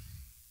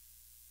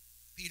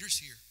 Peter's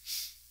here.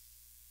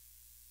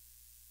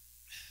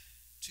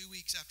 2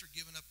 weeks after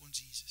giving up on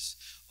Jesus.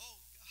 Oh,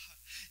 God.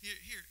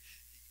 Here.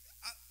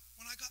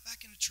 When I got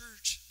back into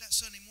church that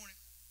Sunday morning,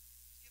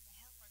 I get my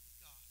heart right with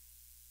God.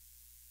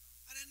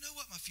 I didn't know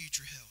what my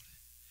future held.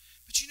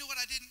 But you know what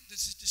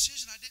this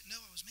decision I didn't know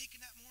I was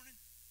making that morning?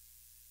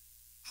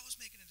 I was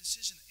making a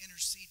decision to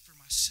intercede for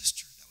my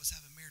sister that was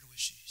having marital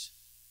issues.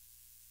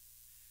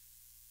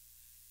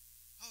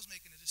 I was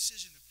making a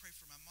decision to pray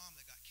for my mom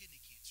that got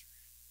kidney cancer.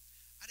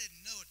 I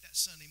didn't know it that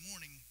Sunday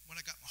morning when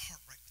I got my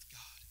heart right with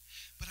God.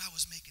 But I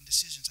was making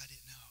decisions I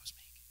didn't know I was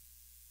making.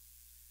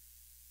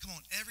 Come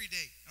on, every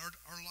day,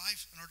 our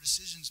life and our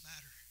decisions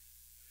matter.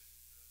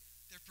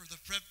 They're for the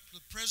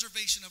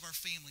preservation of our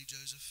family,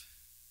 Joseph.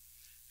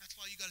 That's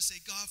why you got to say,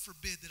 God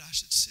forbid that I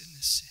should sin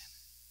this sin.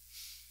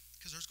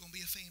 Because there's going to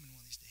be a famine one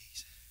of these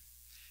days.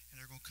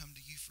 And they're going to come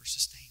to you for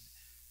sustainment.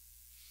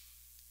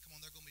 Come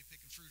on, they're going to be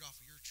picking fruit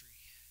off of your tree.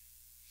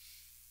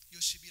 You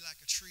should be like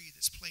a tree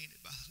that's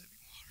planted by the living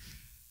water.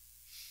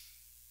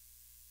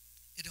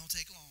 It don't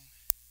take long.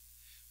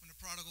 When the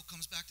prodigal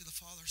comes back to the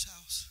father's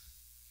house,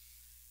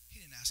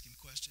 he didn't ask him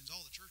questions.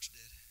 All the church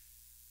did.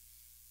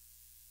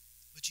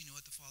 But you know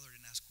what? The father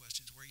didn't ask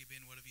questions. Where you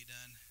been? What have you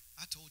done?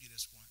 I told you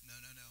this one. No.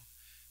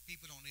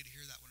 People don't need to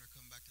hear that when they're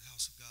coming back to the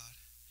house of God.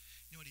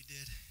 You know what he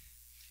did?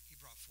 He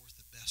brought forth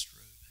the best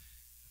robe.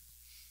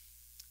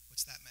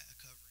 What's that meant? A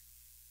covering.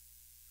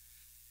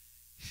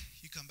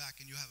 You come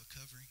back and you have a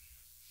covering.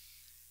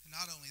 And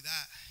not only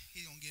that,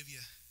 he's going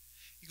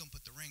to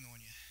put the ring on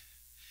you.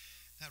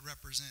 That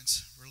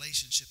represents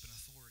relationship and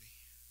authority.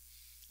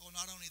 Oh,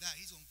 not only that,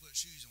 he's going to put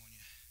shoes on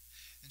you.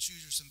 And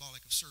shoes are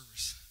symbolic of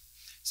service.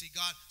 See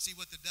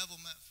what the devil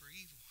meant for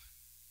evil,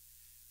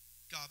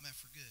 God meant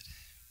for good.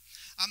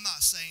 I'm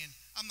not saying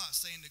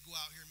to go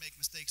out here and make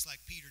mistakes like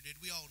Peter did.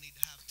 We all need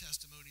to have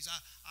testimonies.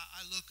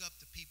 I look up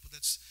to people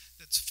that's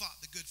fought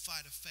the good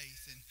fight of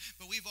faith,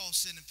 but we've all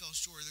sinned and fell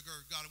short of the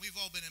glory of God, and we've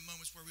all been in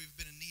moments where we've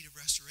been in need of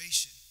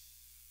restoration.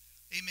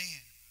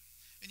 Amen.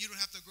 And you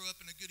don't have to grow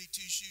up in a goody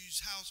two-shoes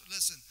house.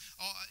 Listen,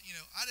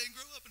 I didn't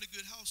grow up in a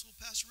good household,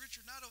 Pastor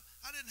Richard. And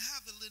I didn't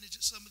have the lineage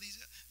of some of these.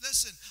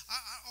 Listen,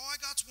 all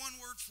I got's one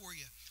word for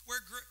you.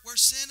 Where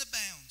sin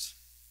abounds,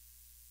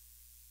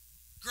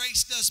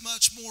 grace does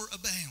much more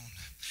abound.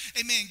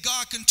 Amen.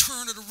 God can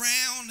turn it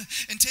around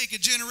and take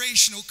a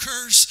generational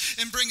curse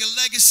and bring a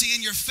legacy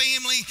in your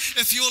family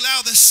if you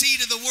allow the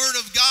seed of the Word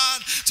of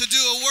God to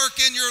do a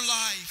work in your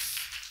life.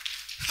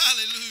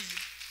 Hallelujah.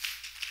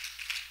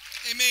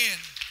 Amen.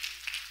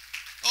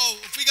 Oh,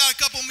 if we got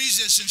a couple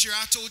musicians here,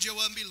 I told you it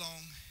wouldn't be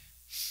long.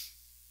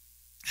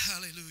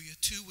 Hallelujah.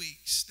 2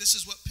 weeks. This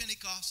is what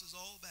Pentecost is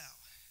all about.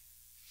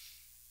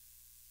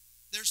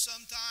 There's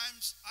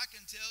sometimes, I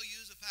can tell you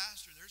as a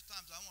pastor, there's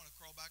times I want to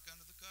crawl back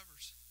under the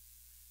covers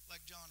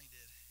like Johnny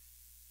did.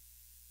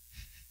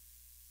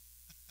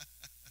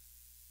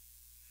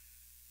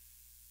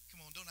 Come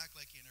on, don't act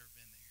like you've never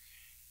been there.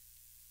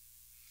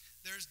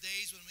 There's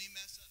days when we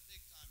mess up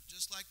big time,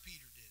 just like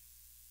Peter did.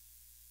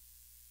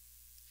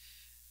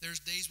 There's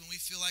days when we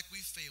feel like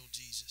we failed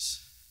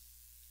Jesus.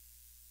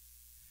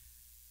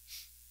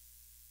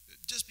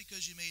 Just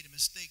because you made a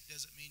mistake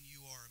doesn't mean you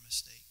are a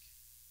mistake.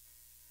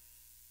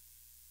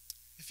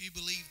 If you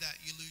believe that,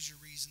 you lose your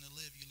reason to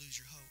live. You lose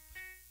your hope.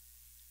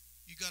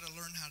 You got to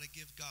learn how to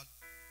give God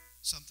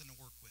something to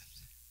work with.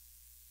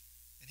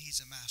 And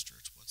He's a master.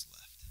 It's what's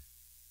left.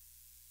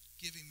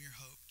 Give Him your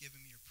hope. Give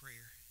Him your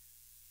prayer.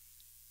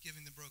 Give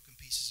Him the broken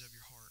pieces of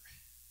your heart.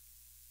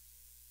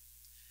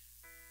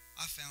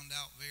 I found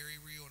out very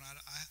real, and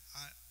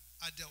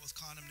I dealt with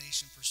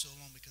condemnation for so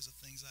long because of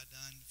things I'd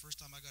done. The first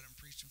time I got up and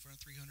preached in front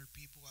of 300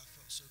 people, I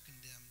felt so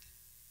condemned.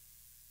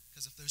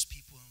 Because if those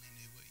people only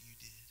knew what you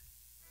did,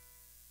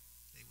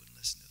 they wouldn't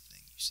listen to a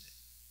thing you said.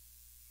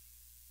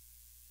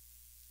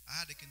 I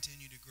had to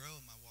continue to grow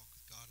in my walk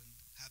with God and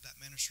have that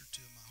ministered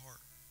to in my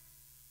heart.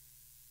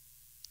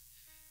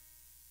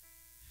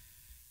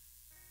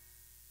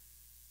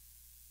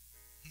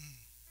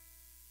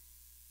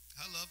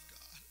 I love God.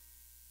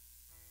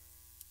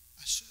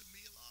 I shouldn't be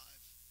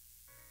alive.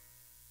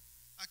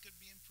 I could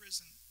be in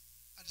prison.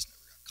 I just never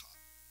got caught.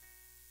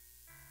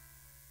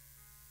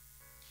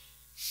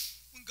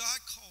 When God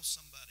calls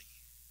somebody,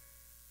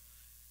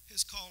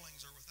 His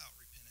callings are without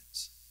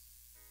repentance.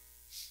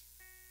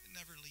 It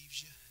never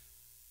leaves you.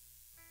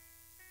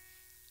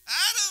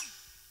 Adam!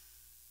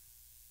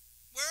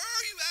 Where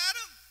are you,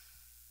 Adam?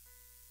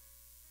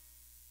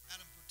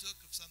 Adam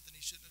partook of something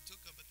he shouldn't have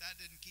took of, but that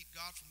didn't keep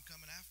God from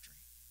coming after him.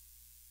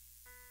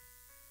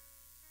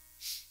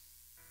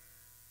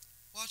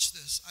 Watch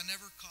this. I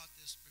never caught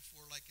this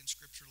before, like in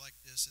scripture like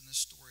this, in this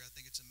story. I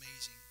think it's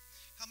amazing.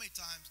 How many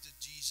times did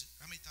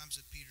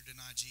Peter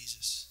deny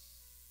Jesus?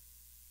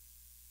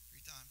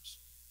 3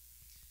 times.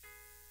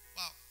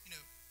 Wow,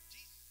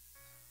 Jesus.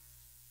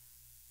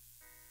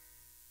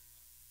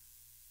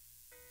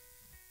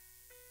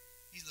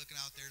 He's looking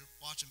out there,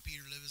 watching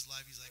Peter live his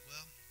life. He's like,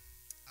 well,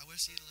 I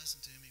wish he'd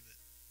listened to me, but,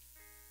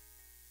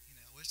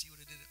 I wish he would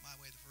have did it my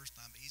way the first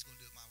time, but he's going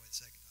to do it my way the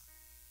second time.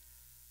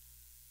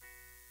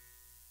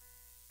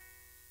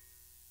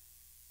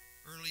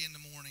 Early in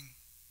the morning,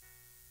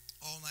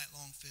 all night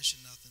long fishing,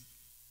 nothing.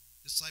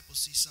 Disciples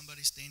see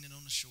somebody standing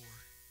on the shore,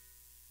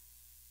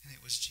 and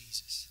it was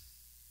Jesus.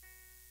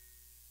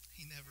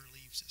 He never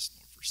leaves us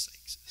nor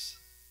forsakes us.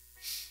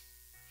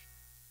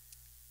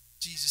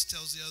 Jesus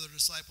tells the other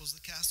disciples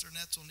to cast their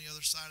nets on the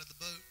other side of the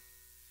boat.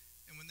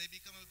 And when they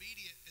become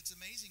obedient, it's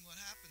amazing what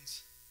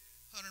happens.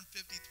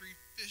 153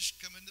 fish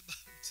come in the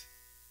boat.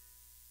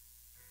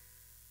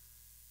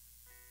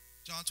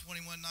 John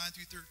 21, 9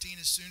 through 13,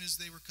 as soon as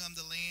they were come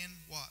to land,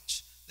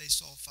 watch, they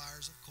saw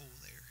fires of coal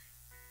there.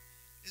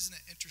 Isn't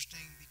it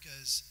interesting?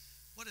 Because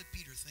what did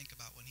Peter think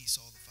about when he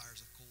saw the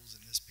fires of coals in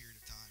this period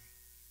of time?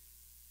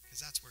 Because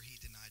that's where he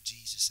denied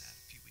Jesus at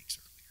a few weeks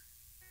earlier.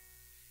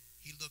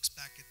 He looks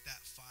back at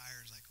that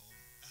fire and is like, oh,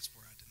 that's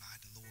where I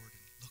denied the Lord.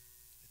 And look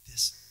at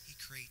this. He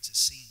creates a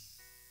scene.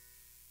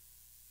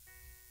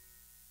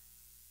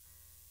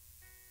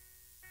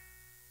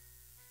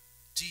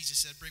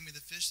 Jesus said, bring me the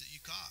fish that you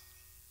caught.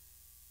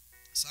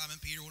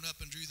 Simon Peter went up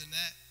and drew the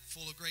net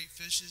full of great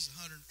fishes,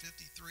 153.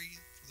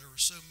 For there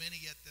were so many,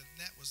 yet the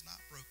net was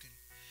not broken.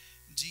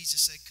 And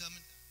Jesus said, come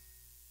and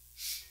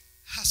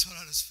dine. That's what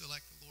I just feel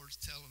like the Lord's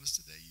telling us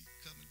today. You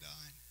come and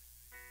dine.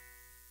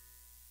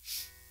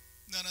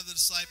 None of the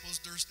disciples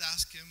durst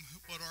ask him,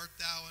 what art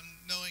thou? And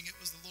knowing it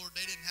was the Lord,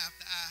 they didn't have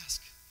to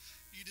ask.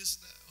 You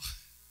just know.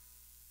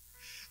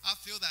 I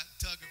feel that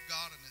tug of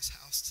God in this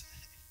house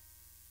today.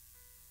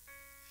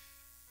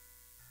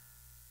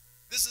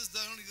 This is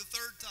only the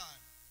third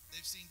time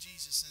they've seen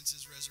Jesus since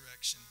his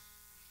resurrection.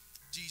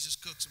 Jesus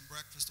cooks them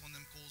breakfast on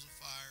them coals of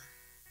fire.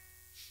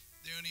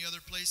 The only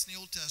other place in the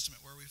Old Testament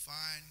where we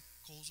find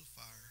coals of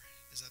fire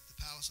is at the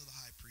palace of the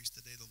high priest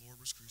the day the Lord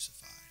was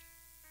crucified.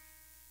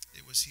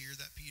 It was here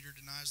that Peter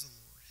denies the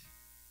Lord.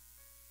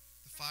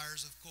 The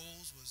fires of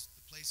coals was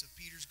the place of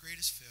Peter's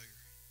greatest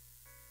failure.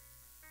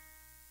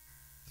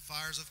 The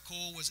fires of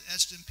coal was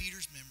etched in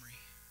Peter's memory.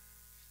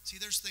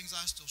 See, there's things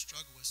I still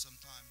struggle with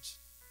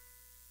sometimes,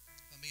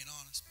 if I'm being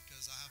honest,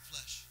 because I have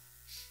flesh.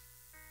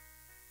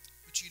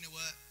 But you know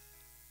what?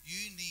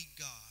 You need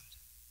God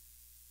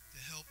to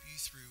help you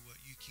through what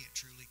you can't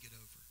truly get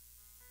over.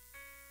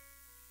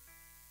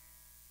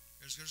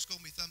 There's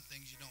going to be some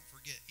things you don't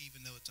forget,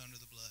 even though it's under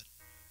the blood.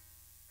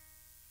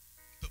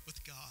 But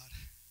with God,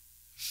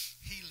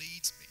 he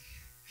leads me.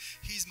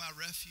 He's my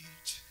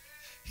refuge.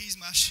 He's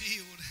my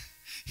shield.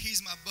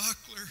 He's my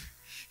buckler.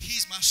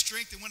 He's my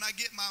strength. And when I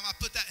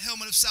put that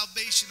helmet of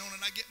salvation on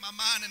and I get my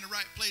mind in the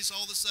right place,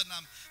 all of a sudden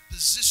I'm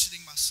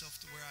positioning myself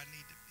to where I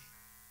need to be.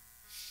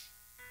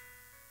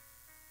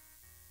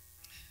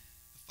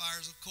 The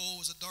fires of coal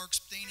was a dark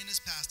stain in his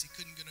past he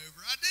couldn't get over.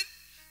 I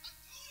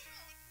told him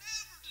I would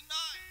never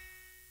deny it.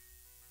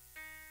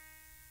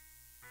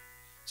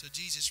 So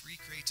Jesus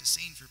recreates a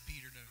scene for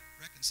Peter to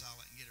reconcile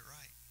it and get it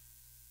right.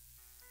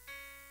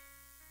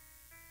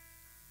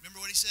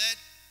 Remember what he said?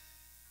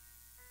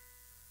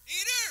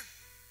 Peter,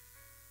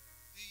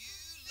 do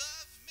you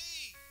love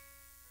me?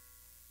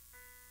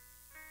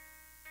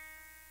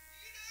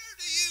 Peter,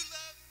 do you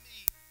love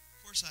me? Of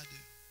course I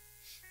do.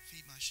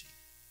 Feed my sheep.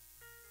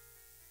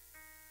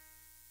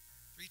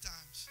 3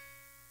 times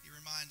he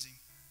reminds him,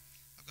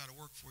 I've got a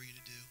work for you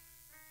to do.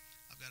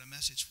 I've got a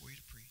message for you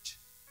to preach.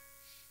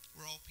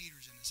 We're all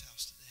Peters in this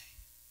house today.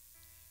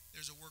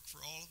 There's a work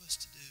for all of us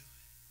to do.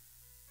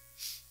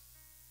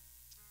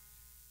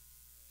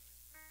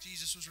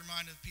 Jesus was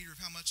reminded of Peter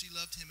of how much he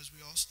loved him as we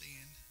all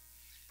stand.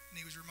 And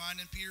he was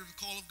reminding Peter of the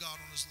call of God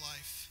on his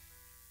life.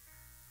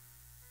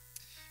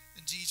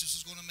 And Jesus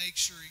was going to make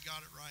sure he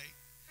got it right.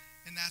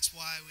 And that's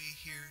why we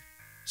hear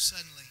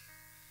suddenly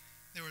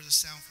there was a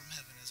sound from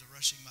heaven as a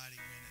rushing mighty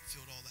wind. It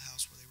filled all the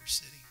house where they were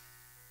sitting.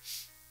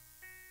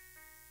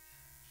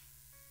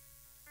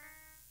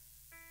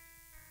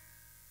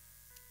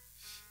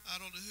 I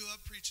don't know who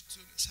I'm preaching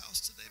to in this house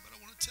today, but I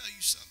want to tell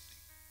you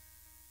something.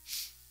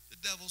 The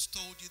devil's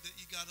told you that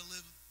you got to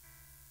live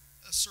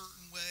a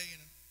certain way and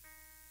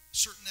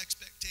certain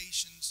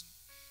expectations.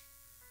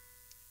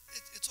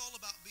 It's all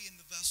about being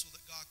the vessel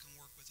that God can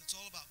work with. It's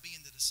all about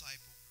being the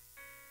disciple.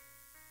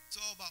 It's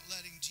all about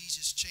letting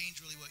Jesus change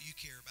really what you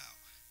care about.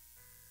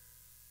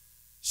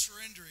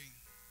 Surrendering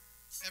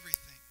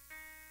everything.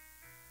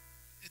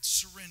 It's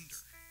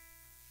surrender.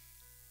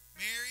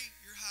 Mary,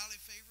 you're highly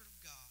favored of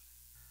God.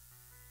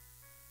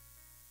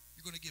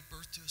 You're going to give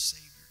birth to a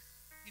Savior.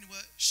 You know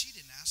what? She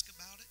didn't ask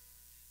about it.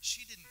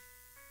 She didn't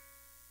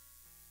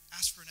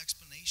ask for an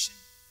explanation.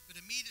 But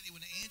immediately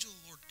when the angel of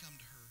the Lord come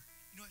to her,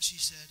 you know what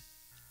she said?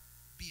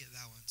 Be it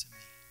thou unto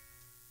me.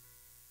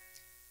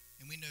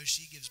 And we know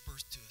she gives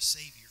birth to a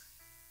Savior.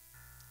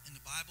 And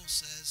the Bible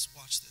says,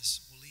 watch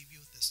this. We'll leave you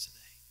with this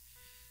today.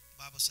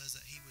 The Bible says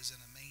that he was in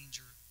a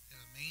manger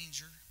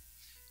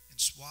in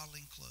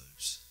swaddling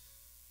clothes.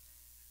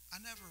 I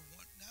never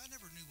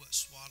knew what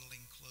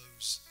swaddling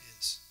clothes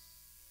is.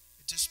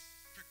 It just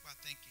pricked my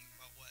thinking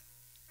about what.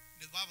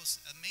 You know, the Bible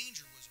says a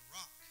manger was a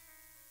rock,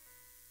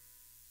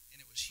 and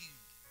it was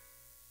hewn.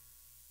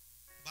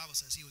 The Bible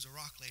says he was a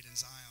rock laid in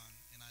Zion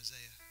in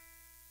Isaiah.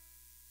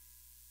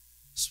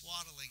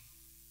 Swaddling,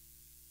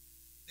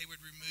 they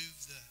would remove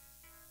the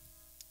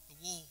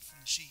wool from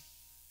the sheep,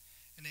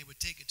 and they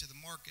would take it to the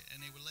market,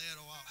 and they would lay it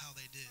all out how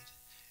they did,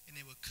 and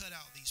they would cut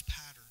out these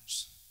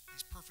patterns,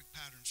 these perfect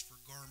patterns for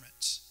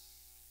garments,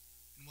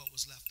 and what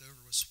was left over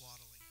was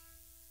swaddling.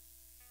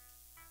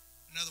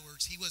 In other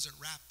words, he wasn't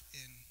wrapped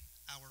in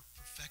our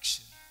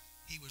perfection.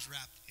 He was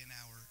wrapped in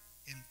our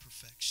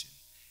imperfection.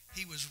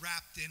 He was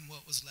wrapped in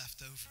what was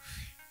left over.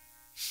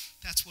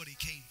 That's what he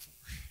came for.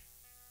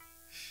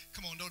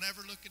 Come on, don't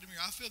ever look at him here.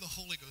 I feel the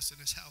Holy Ghost in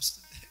this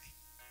house today.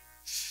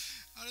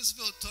 I just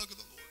feel a tug of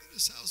the Lord in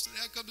this house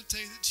today. I come to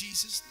tell you that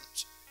Jesus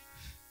loves you.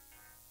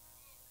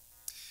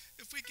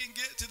 If we can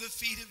get to the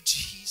feet of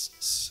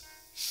Jesus.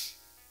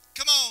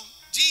 Come on,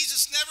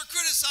 Jesus never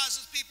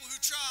criticizes people who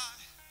try.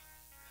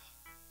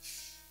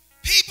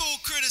 People will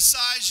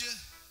criticize you,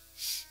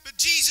 but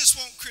Jesus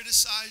won't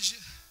criticize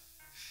you.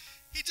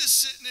 He's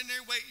just sitting in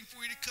there waiting for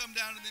you to come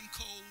down to them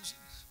coals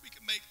and we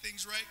can make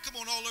things right. Come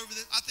on, all over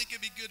this. I think it'd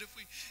be good if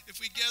we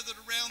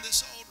gathered around this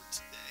altar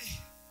today.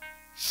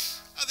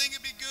 I think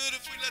it'd be good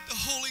if we let the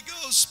Holy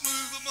Ghost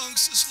move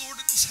amongst us,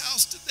 Lord, in this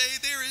house today.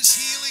 There is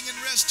healing and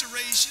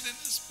restoration in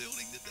this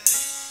building today.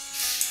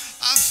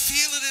 I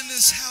feel it in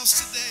this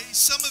house today.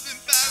 Some have been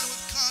battling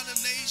with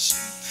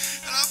condemnation.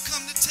 And I've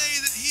come to tell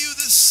you that he who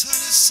the Son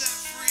has set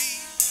free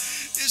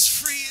is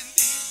free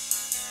indeed.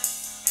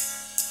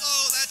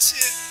 Oh, that's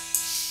it.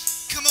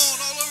 Come on,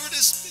 all over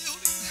this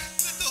building.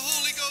 Let the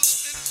Holy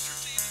Ghost minister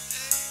to you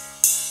today.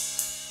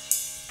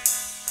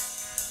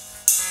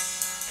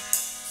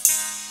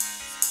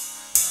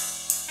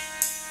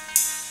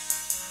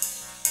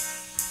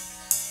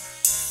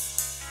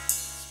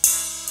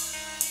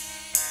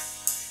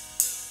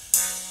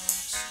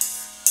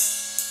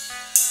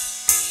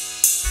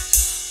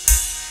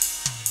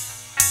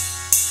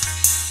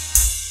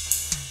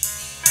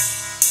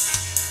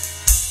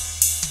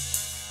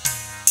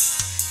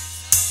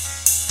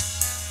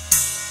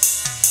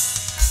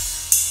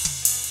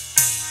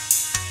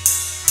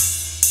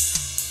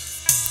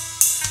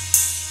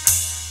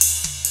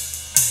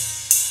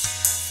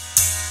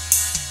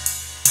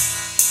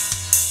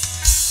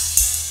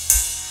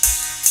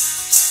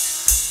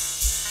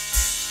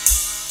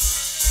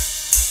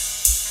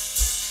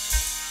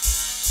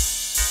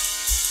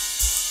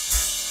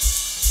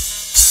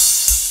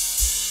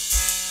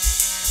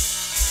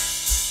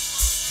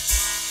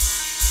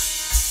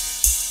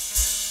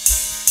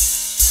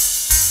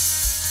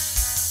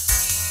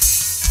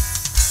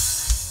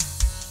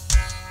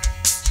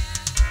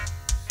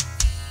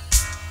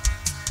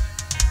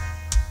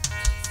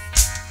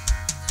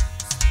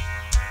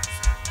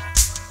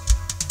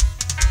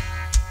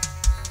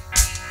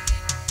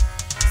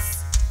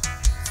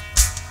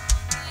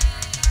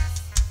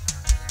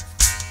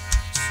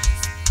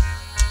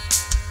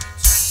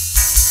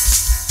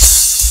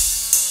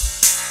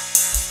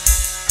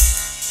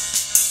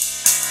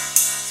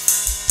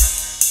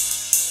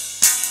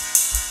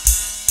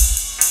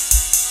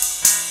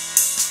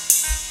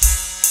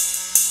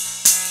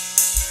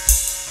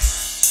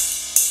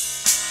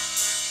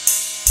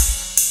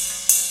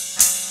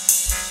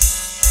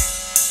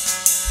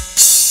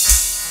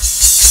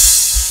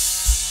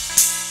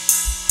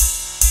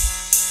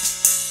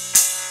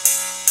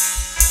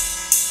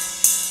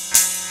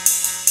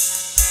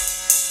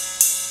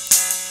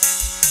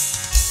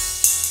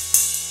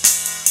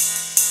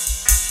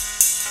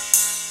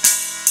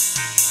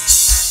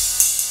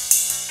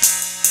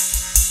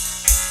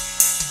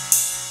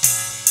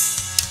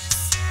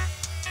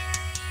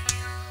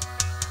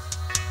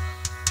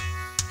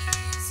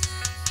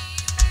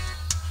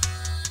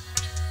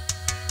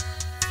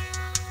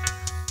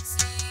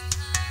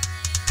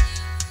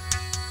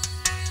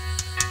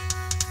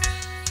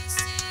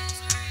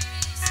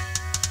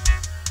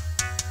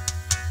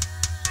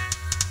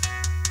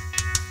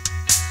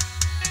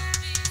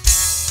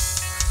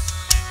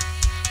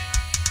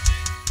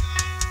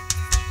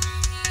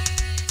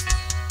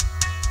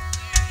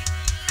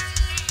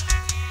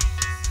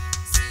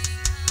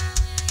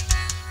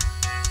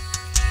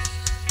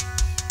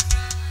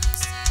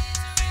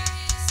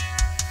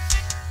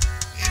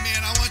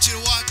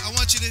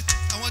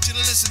 I want you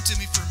to listen to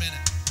me for a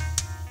minute.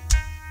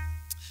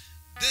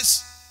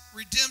 This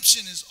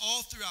redemption is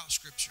all throughout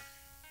Scripture.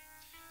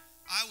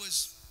 I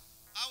was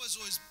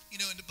always, in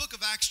the book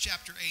of Acts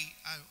chapter 8,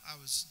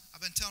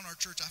 I've been telling our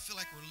church, I feel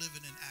like we're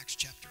living in Acts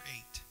chapter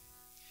 8.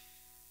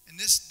 And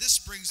this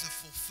brings the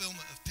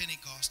fulfillment of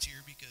Pentecost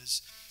here,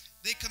 because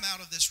they come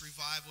out of this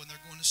revival and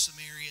they're going to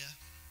Samaria.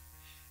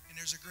 And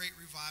there's a great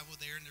revival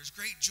there, and there's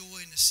great joy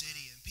in the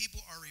city, and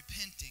people are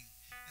repenting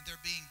and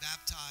they're being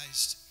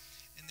baptized,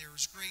 and there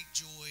was great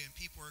joy and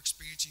people are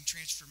experiencing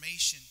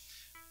transformation.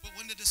 But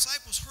when the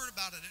disciples heard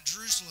about it at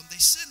Jerusalem, they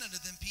sent unto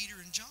them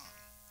Peter and John.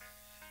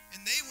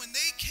 And when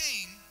they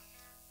came,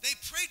 they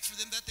prayed for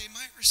them that they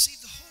might receive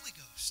the Holy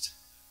Ghost.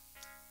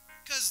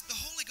 Because the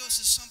Holy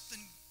Ghost is something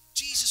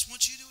Jesus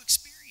wants you to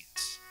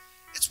experience.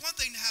 It's one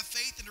thing to have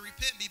faith and to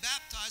repent and be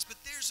baptized, but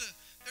there's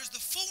the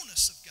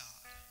fullness of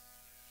God.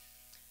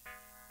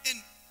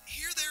 And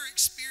here they're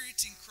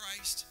experiencing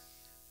Christ.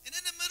 And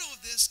in the middle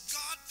of this,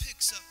 God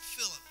picks up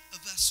Philip, a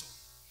vessel,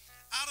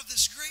 out of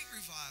this great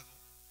revival.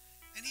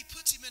 And he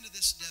puts him into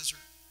this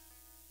desert.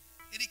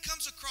 And he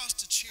comes across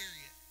a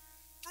chariot.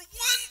 For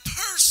one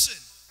person.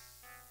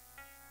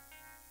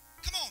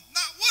 Come on,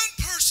 not one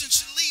person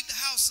should leave the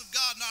house of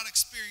God not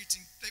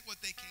experiencing what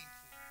they came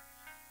for.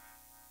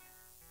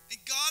 And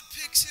God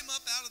picks him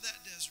up out of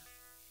that desert.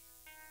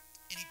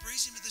 And he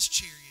brings him to this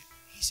chariot.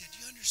 He said,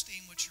 "Do you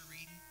understand what you're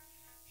reading?"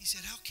 He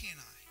said, "How can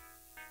I?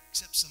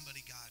 Except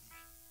somebody guide me."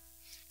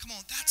 Come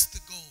on, that's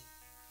the goal.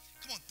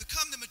 Come on, to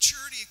come to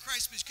maturity in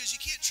Christ, because you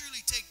can't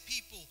truly take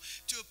people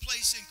to a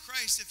place in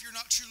Christ if you're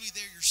not truly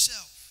there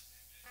yourself.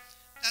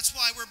 That's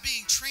why we're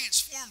being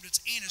transformed.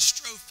 It's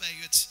anastrophe.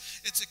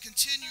 It's a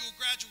continual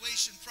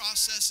graduation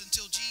process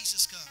until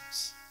Jesus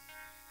comes.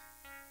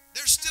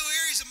 There's still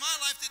areas in my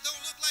life that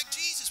don't look like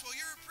Jesus. Well,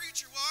 you're a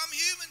preacher. Well, I'm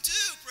human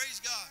too, praise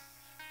God.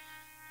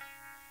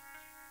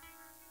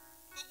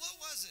 But what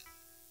was it?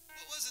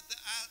 What was it that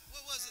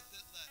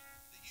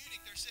the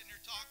eunuch, they're sitting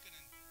there talking,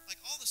 and like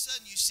all of a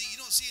sudden you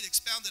don't see it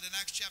expounded in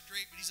Acts chapter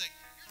 8, but he's like,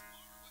 "Here's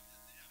water.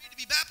 I need to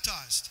be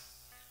baptized."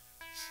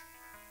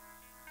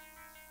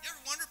 You ever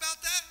wonder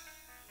about that?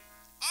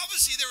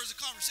 Obviously there was a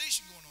conversation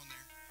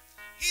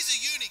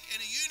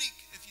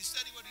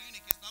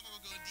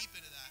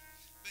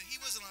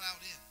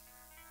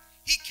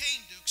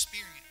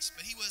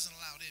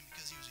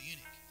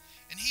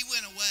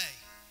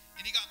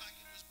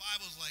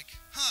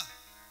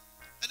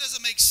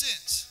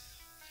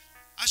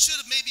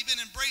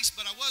embraced,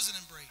 but I wasn't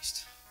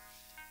embraced.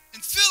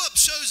 And Philip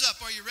shows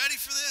up. Are you ready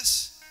for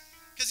this?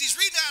 Because he's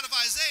reading out of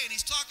Isaiah, and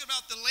he's talking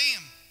about the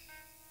Lamb.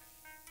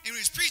 And he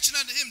was preaching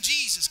unto him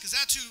Jesus, because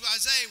that's who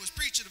Isaiah was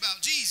preaching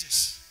about,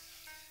 Jesus.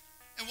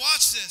 And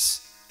watch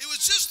this. It was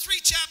just 3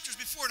 chapters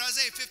before in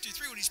Isaiah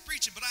 53 when he's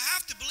preaching, but I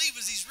have to believe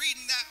as he's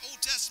reading that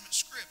Old Testament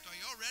script. Are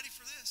y'all ready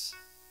for this?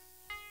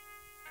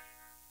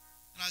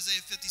 In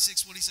Isaiah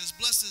 56, what he says,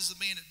 blessed is the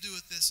man that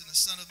doeth this, and the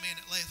son of man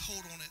that layeth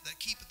hold on it,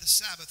 that keepeth the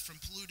Sabbath from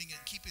polluting it,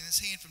 and keeping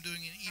his hand from doing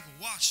any evil.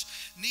 Watch,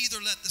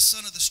 neither let the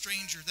son of the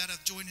stranger that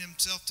hath joined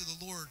himself to the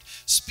Lord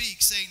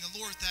speak, saying,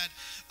 the Lord hath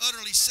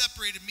utterly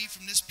separated me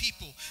from this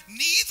people.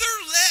 Neither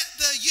let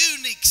the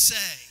eunuch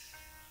say,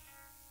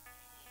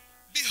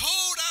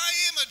 behold, I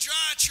am a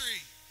dry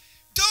tree.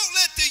 Don't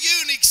let the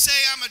eunuch say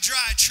I'm a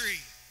dry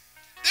tree.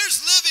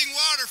 There's living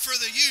water for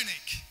the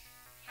eunuch.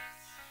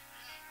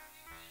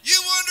 You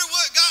wonder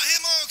what got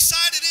him all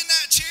excited in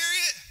that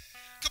chariot?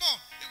 Come on,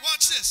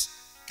 watch this,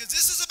 because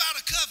this is about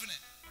a covenant.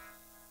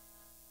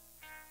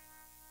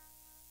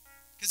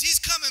 Because he's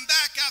coming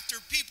back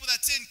after people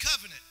that's in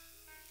covenant.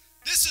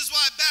 This is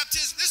why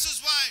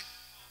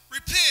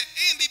repent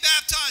and be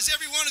baptized,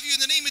 every one of you,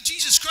 in the name of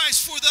Jesus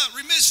Christ for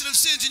the remission of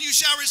sins, and you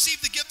shall receive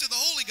the gift of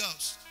the Holy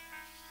Ghost.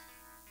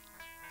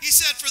 He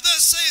said, for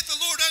thus saith the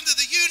Lord unto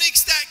the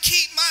eunuchs that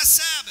keep my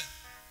Sabbath,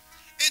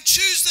 and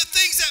choose the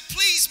things that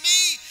please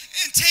me,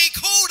 and take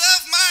hold of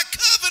my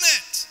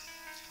covenant.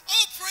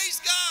 Oh,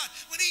 praise God.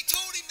 When he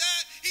told him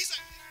that, he's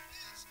like,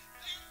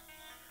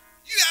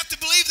 you have to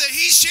believe that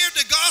he shared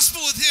the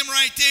gospel with him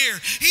right there.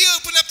 He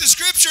opened up the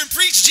scripture and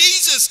preached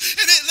Jesus,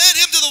 and it led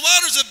him to the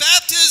waters of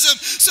baptism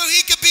so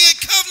he could be in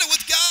covenant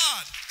with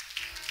God.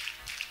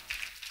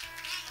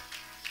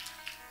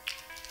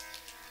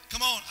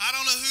 Come on, I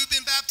don't know who's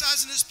been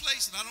baptized in this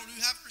place, and I don't know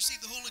who haven't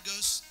received the Holy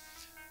Ghost,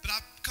 but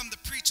I've come to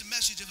preach a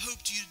message of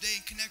hope to you today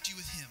and connect you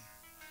with him.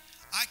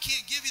 I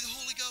can't give you the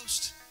Holy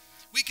Ghost.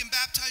 We can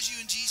baptize you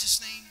in Jesus'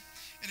 name.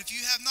 And if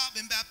you have not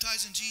been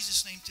baptized in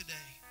Jesus' name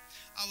today,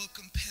 I will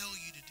compel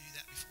you to do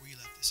that before you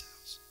left this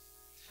house.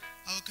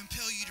 I will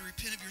compel you to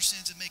repent of your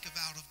sins and make a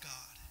vow of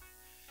God.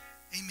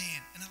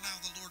 Amen. And allow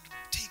the Lord to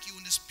take you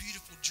on this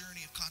beautiful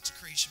journey of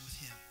consecration with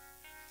him.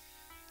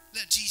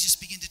 Let Jesus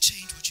begin to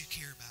change what you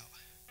care about.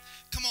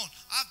 Come on,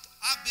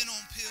 I've been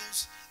on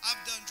pills.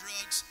 I've done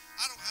drugs.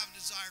 I don't have a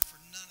desire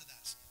for none of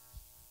that stuff.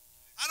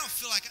 I don't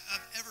feel like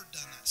I've ever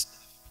done that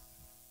stuff.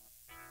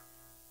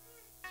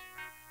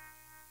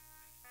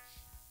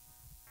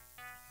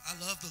 I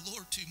love the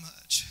Lord too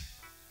much.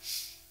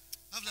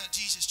 I've let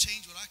Jesus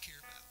change what I care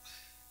about.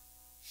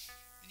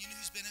 And you know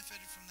who's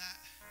benefited from that?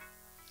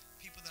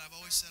 People that I've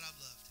always said I've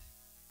loved.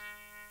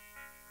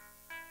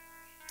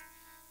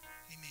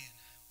 Amen.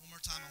 One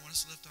more time, I want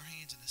us to lift our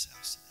hands in this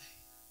house today.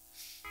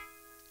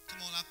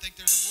 Come on, I think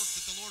there's a work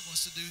that the Lord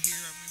wants to do here.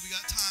 I mean, we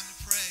got time to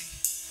pray.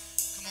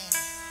 Come on.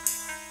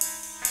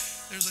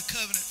 There's a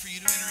covenant for you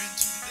to enter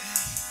into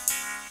today.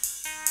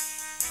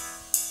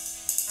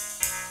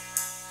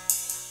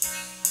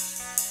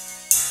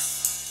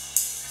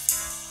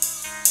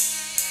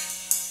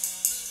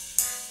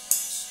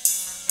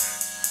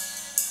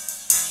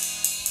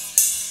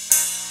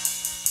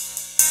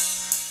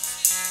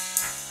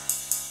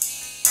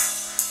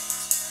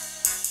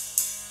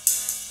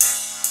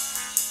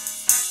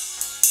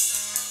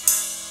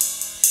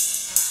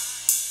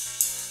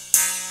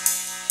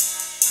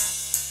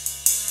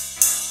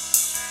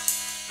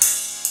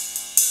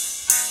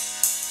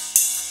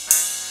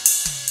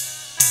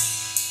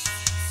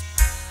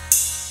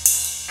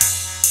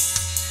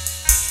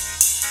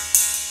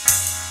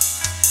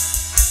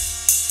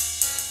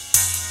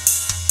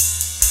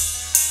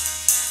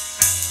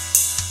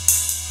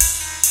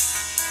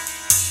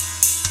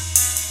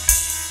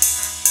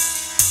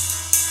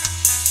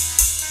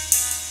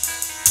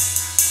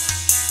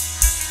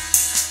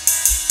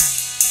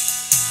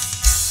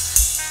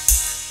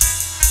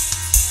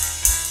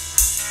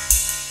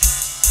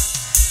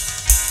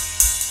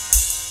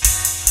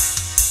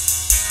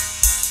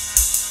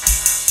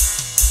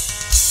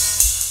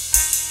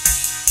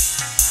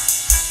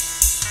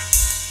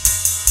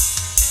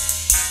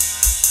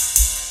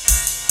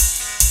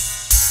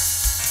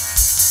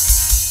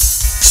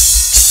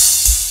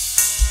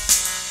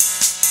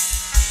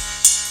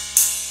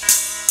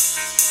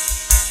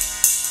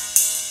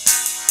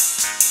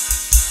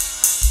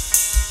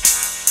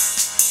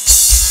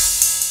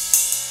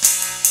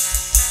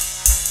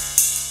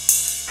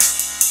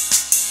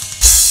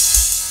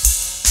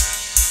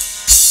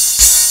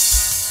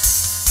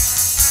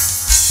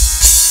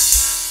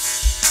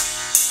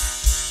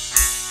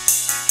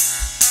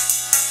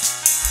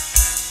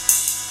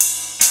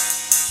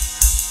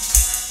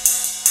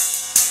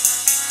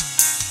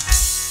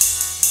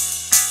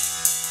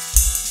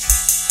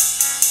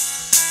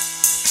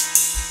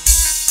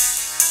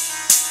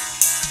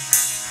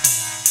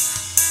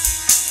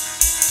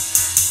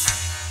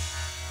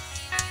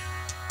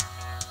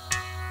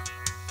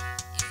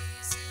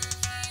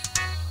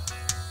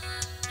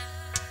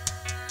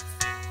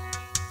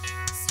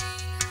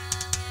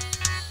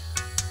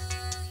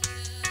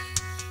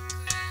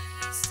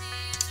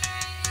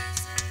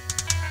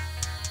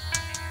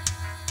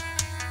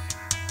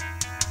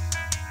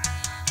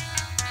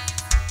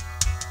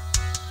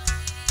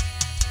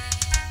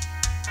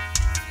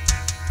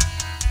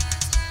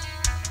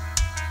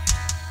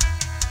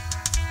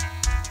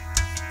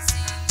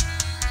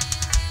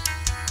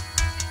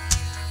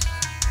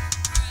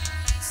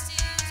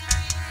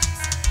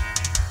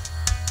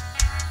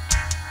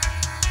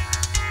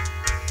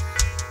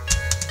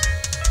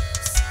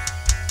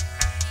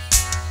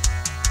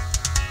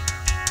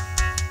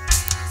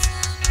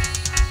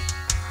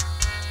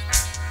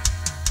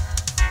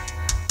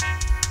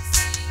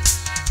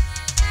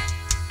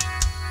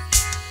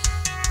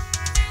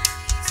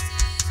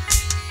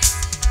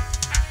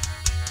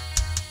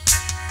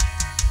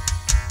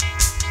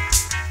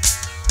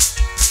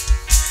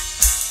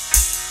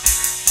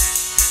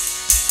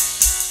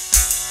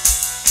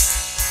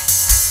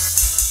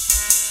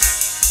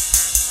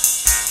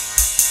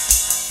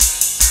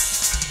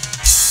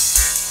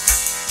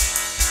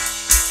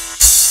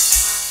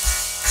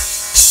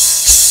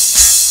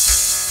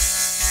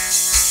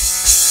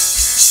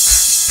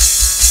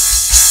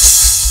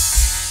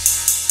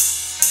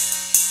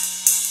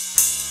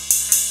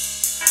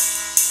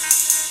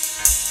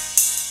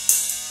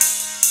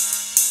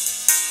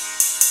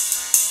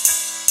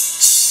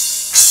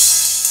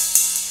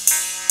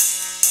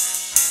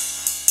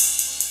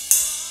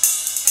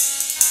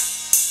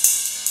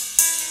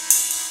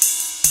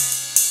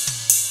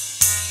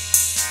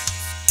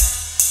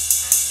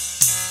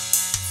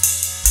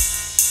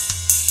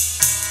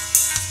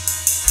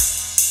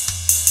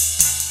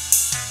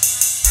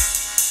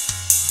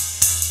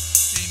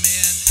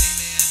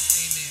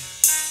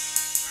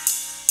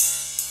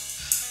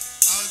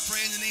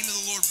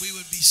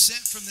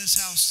 sent from this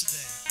house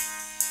today.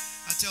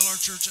 I tell our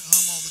church at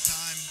home all the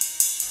time,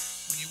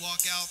 when you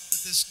walk out at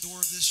this door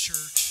of this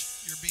church,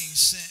 you're being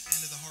sent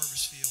into the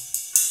harvest field.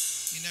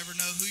 You never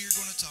know who you're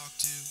going to talk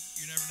to.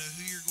 You never know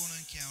who you're going to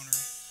encounter.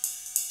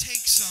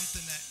 Take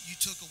something that you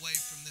took away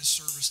from this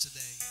service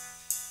today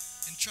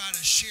and try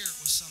to share it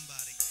with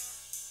somebody,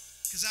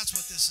 because that's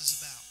what this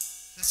is about.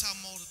 That's how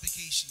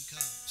multiplication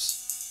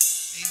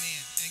comes.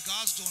 Amen. And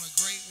God's doing a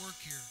great work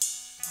here.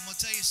 I'm going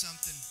to tell you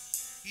something.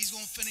 He's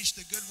going to finish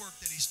the good work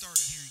that he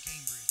started here in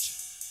Cambridge.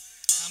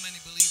 How many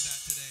believe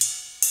that today?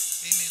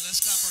 Amen. Let's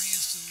clap our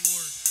hands to the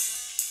Lord.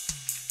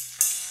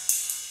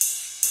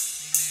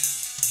 Amen.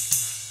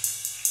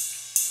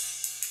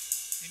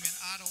 Amen.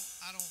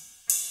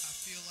 I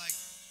feel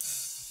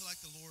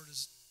like the Lord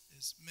has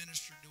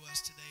ministered to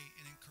us today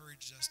and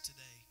encouraged us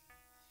today.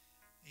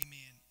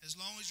 Amen. As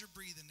long as you're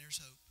breathing,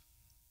 there's hope.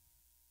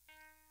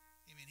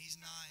 Amen. He's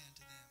nigh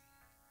unto them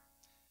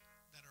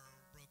that are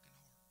a broken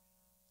heart.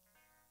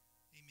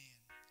 Amen.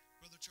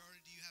 Brother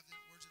Charlie, do you have the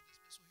words of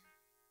dismissal here?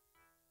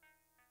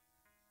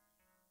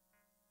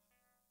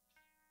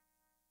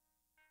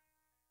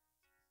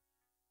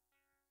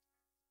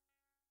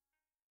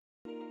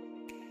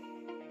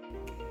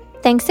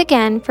 Thanks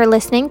again for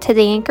listening to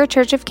the Anchor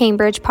Church of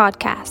Cambridge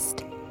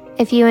podcast.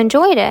 If you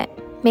enjoyed it,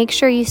 make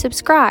sure you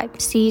subscribe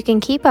so you can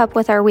keep up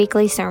with our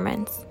weekly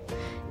sermons.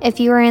 If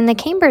you are in the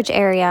Cambridge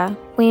area,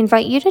 we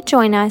invite you to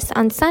join us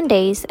on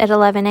Sundays at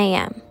 11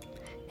 a.m.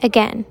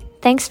 Again,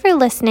 thanks for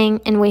listening,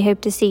 and we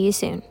hope to see you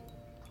soon.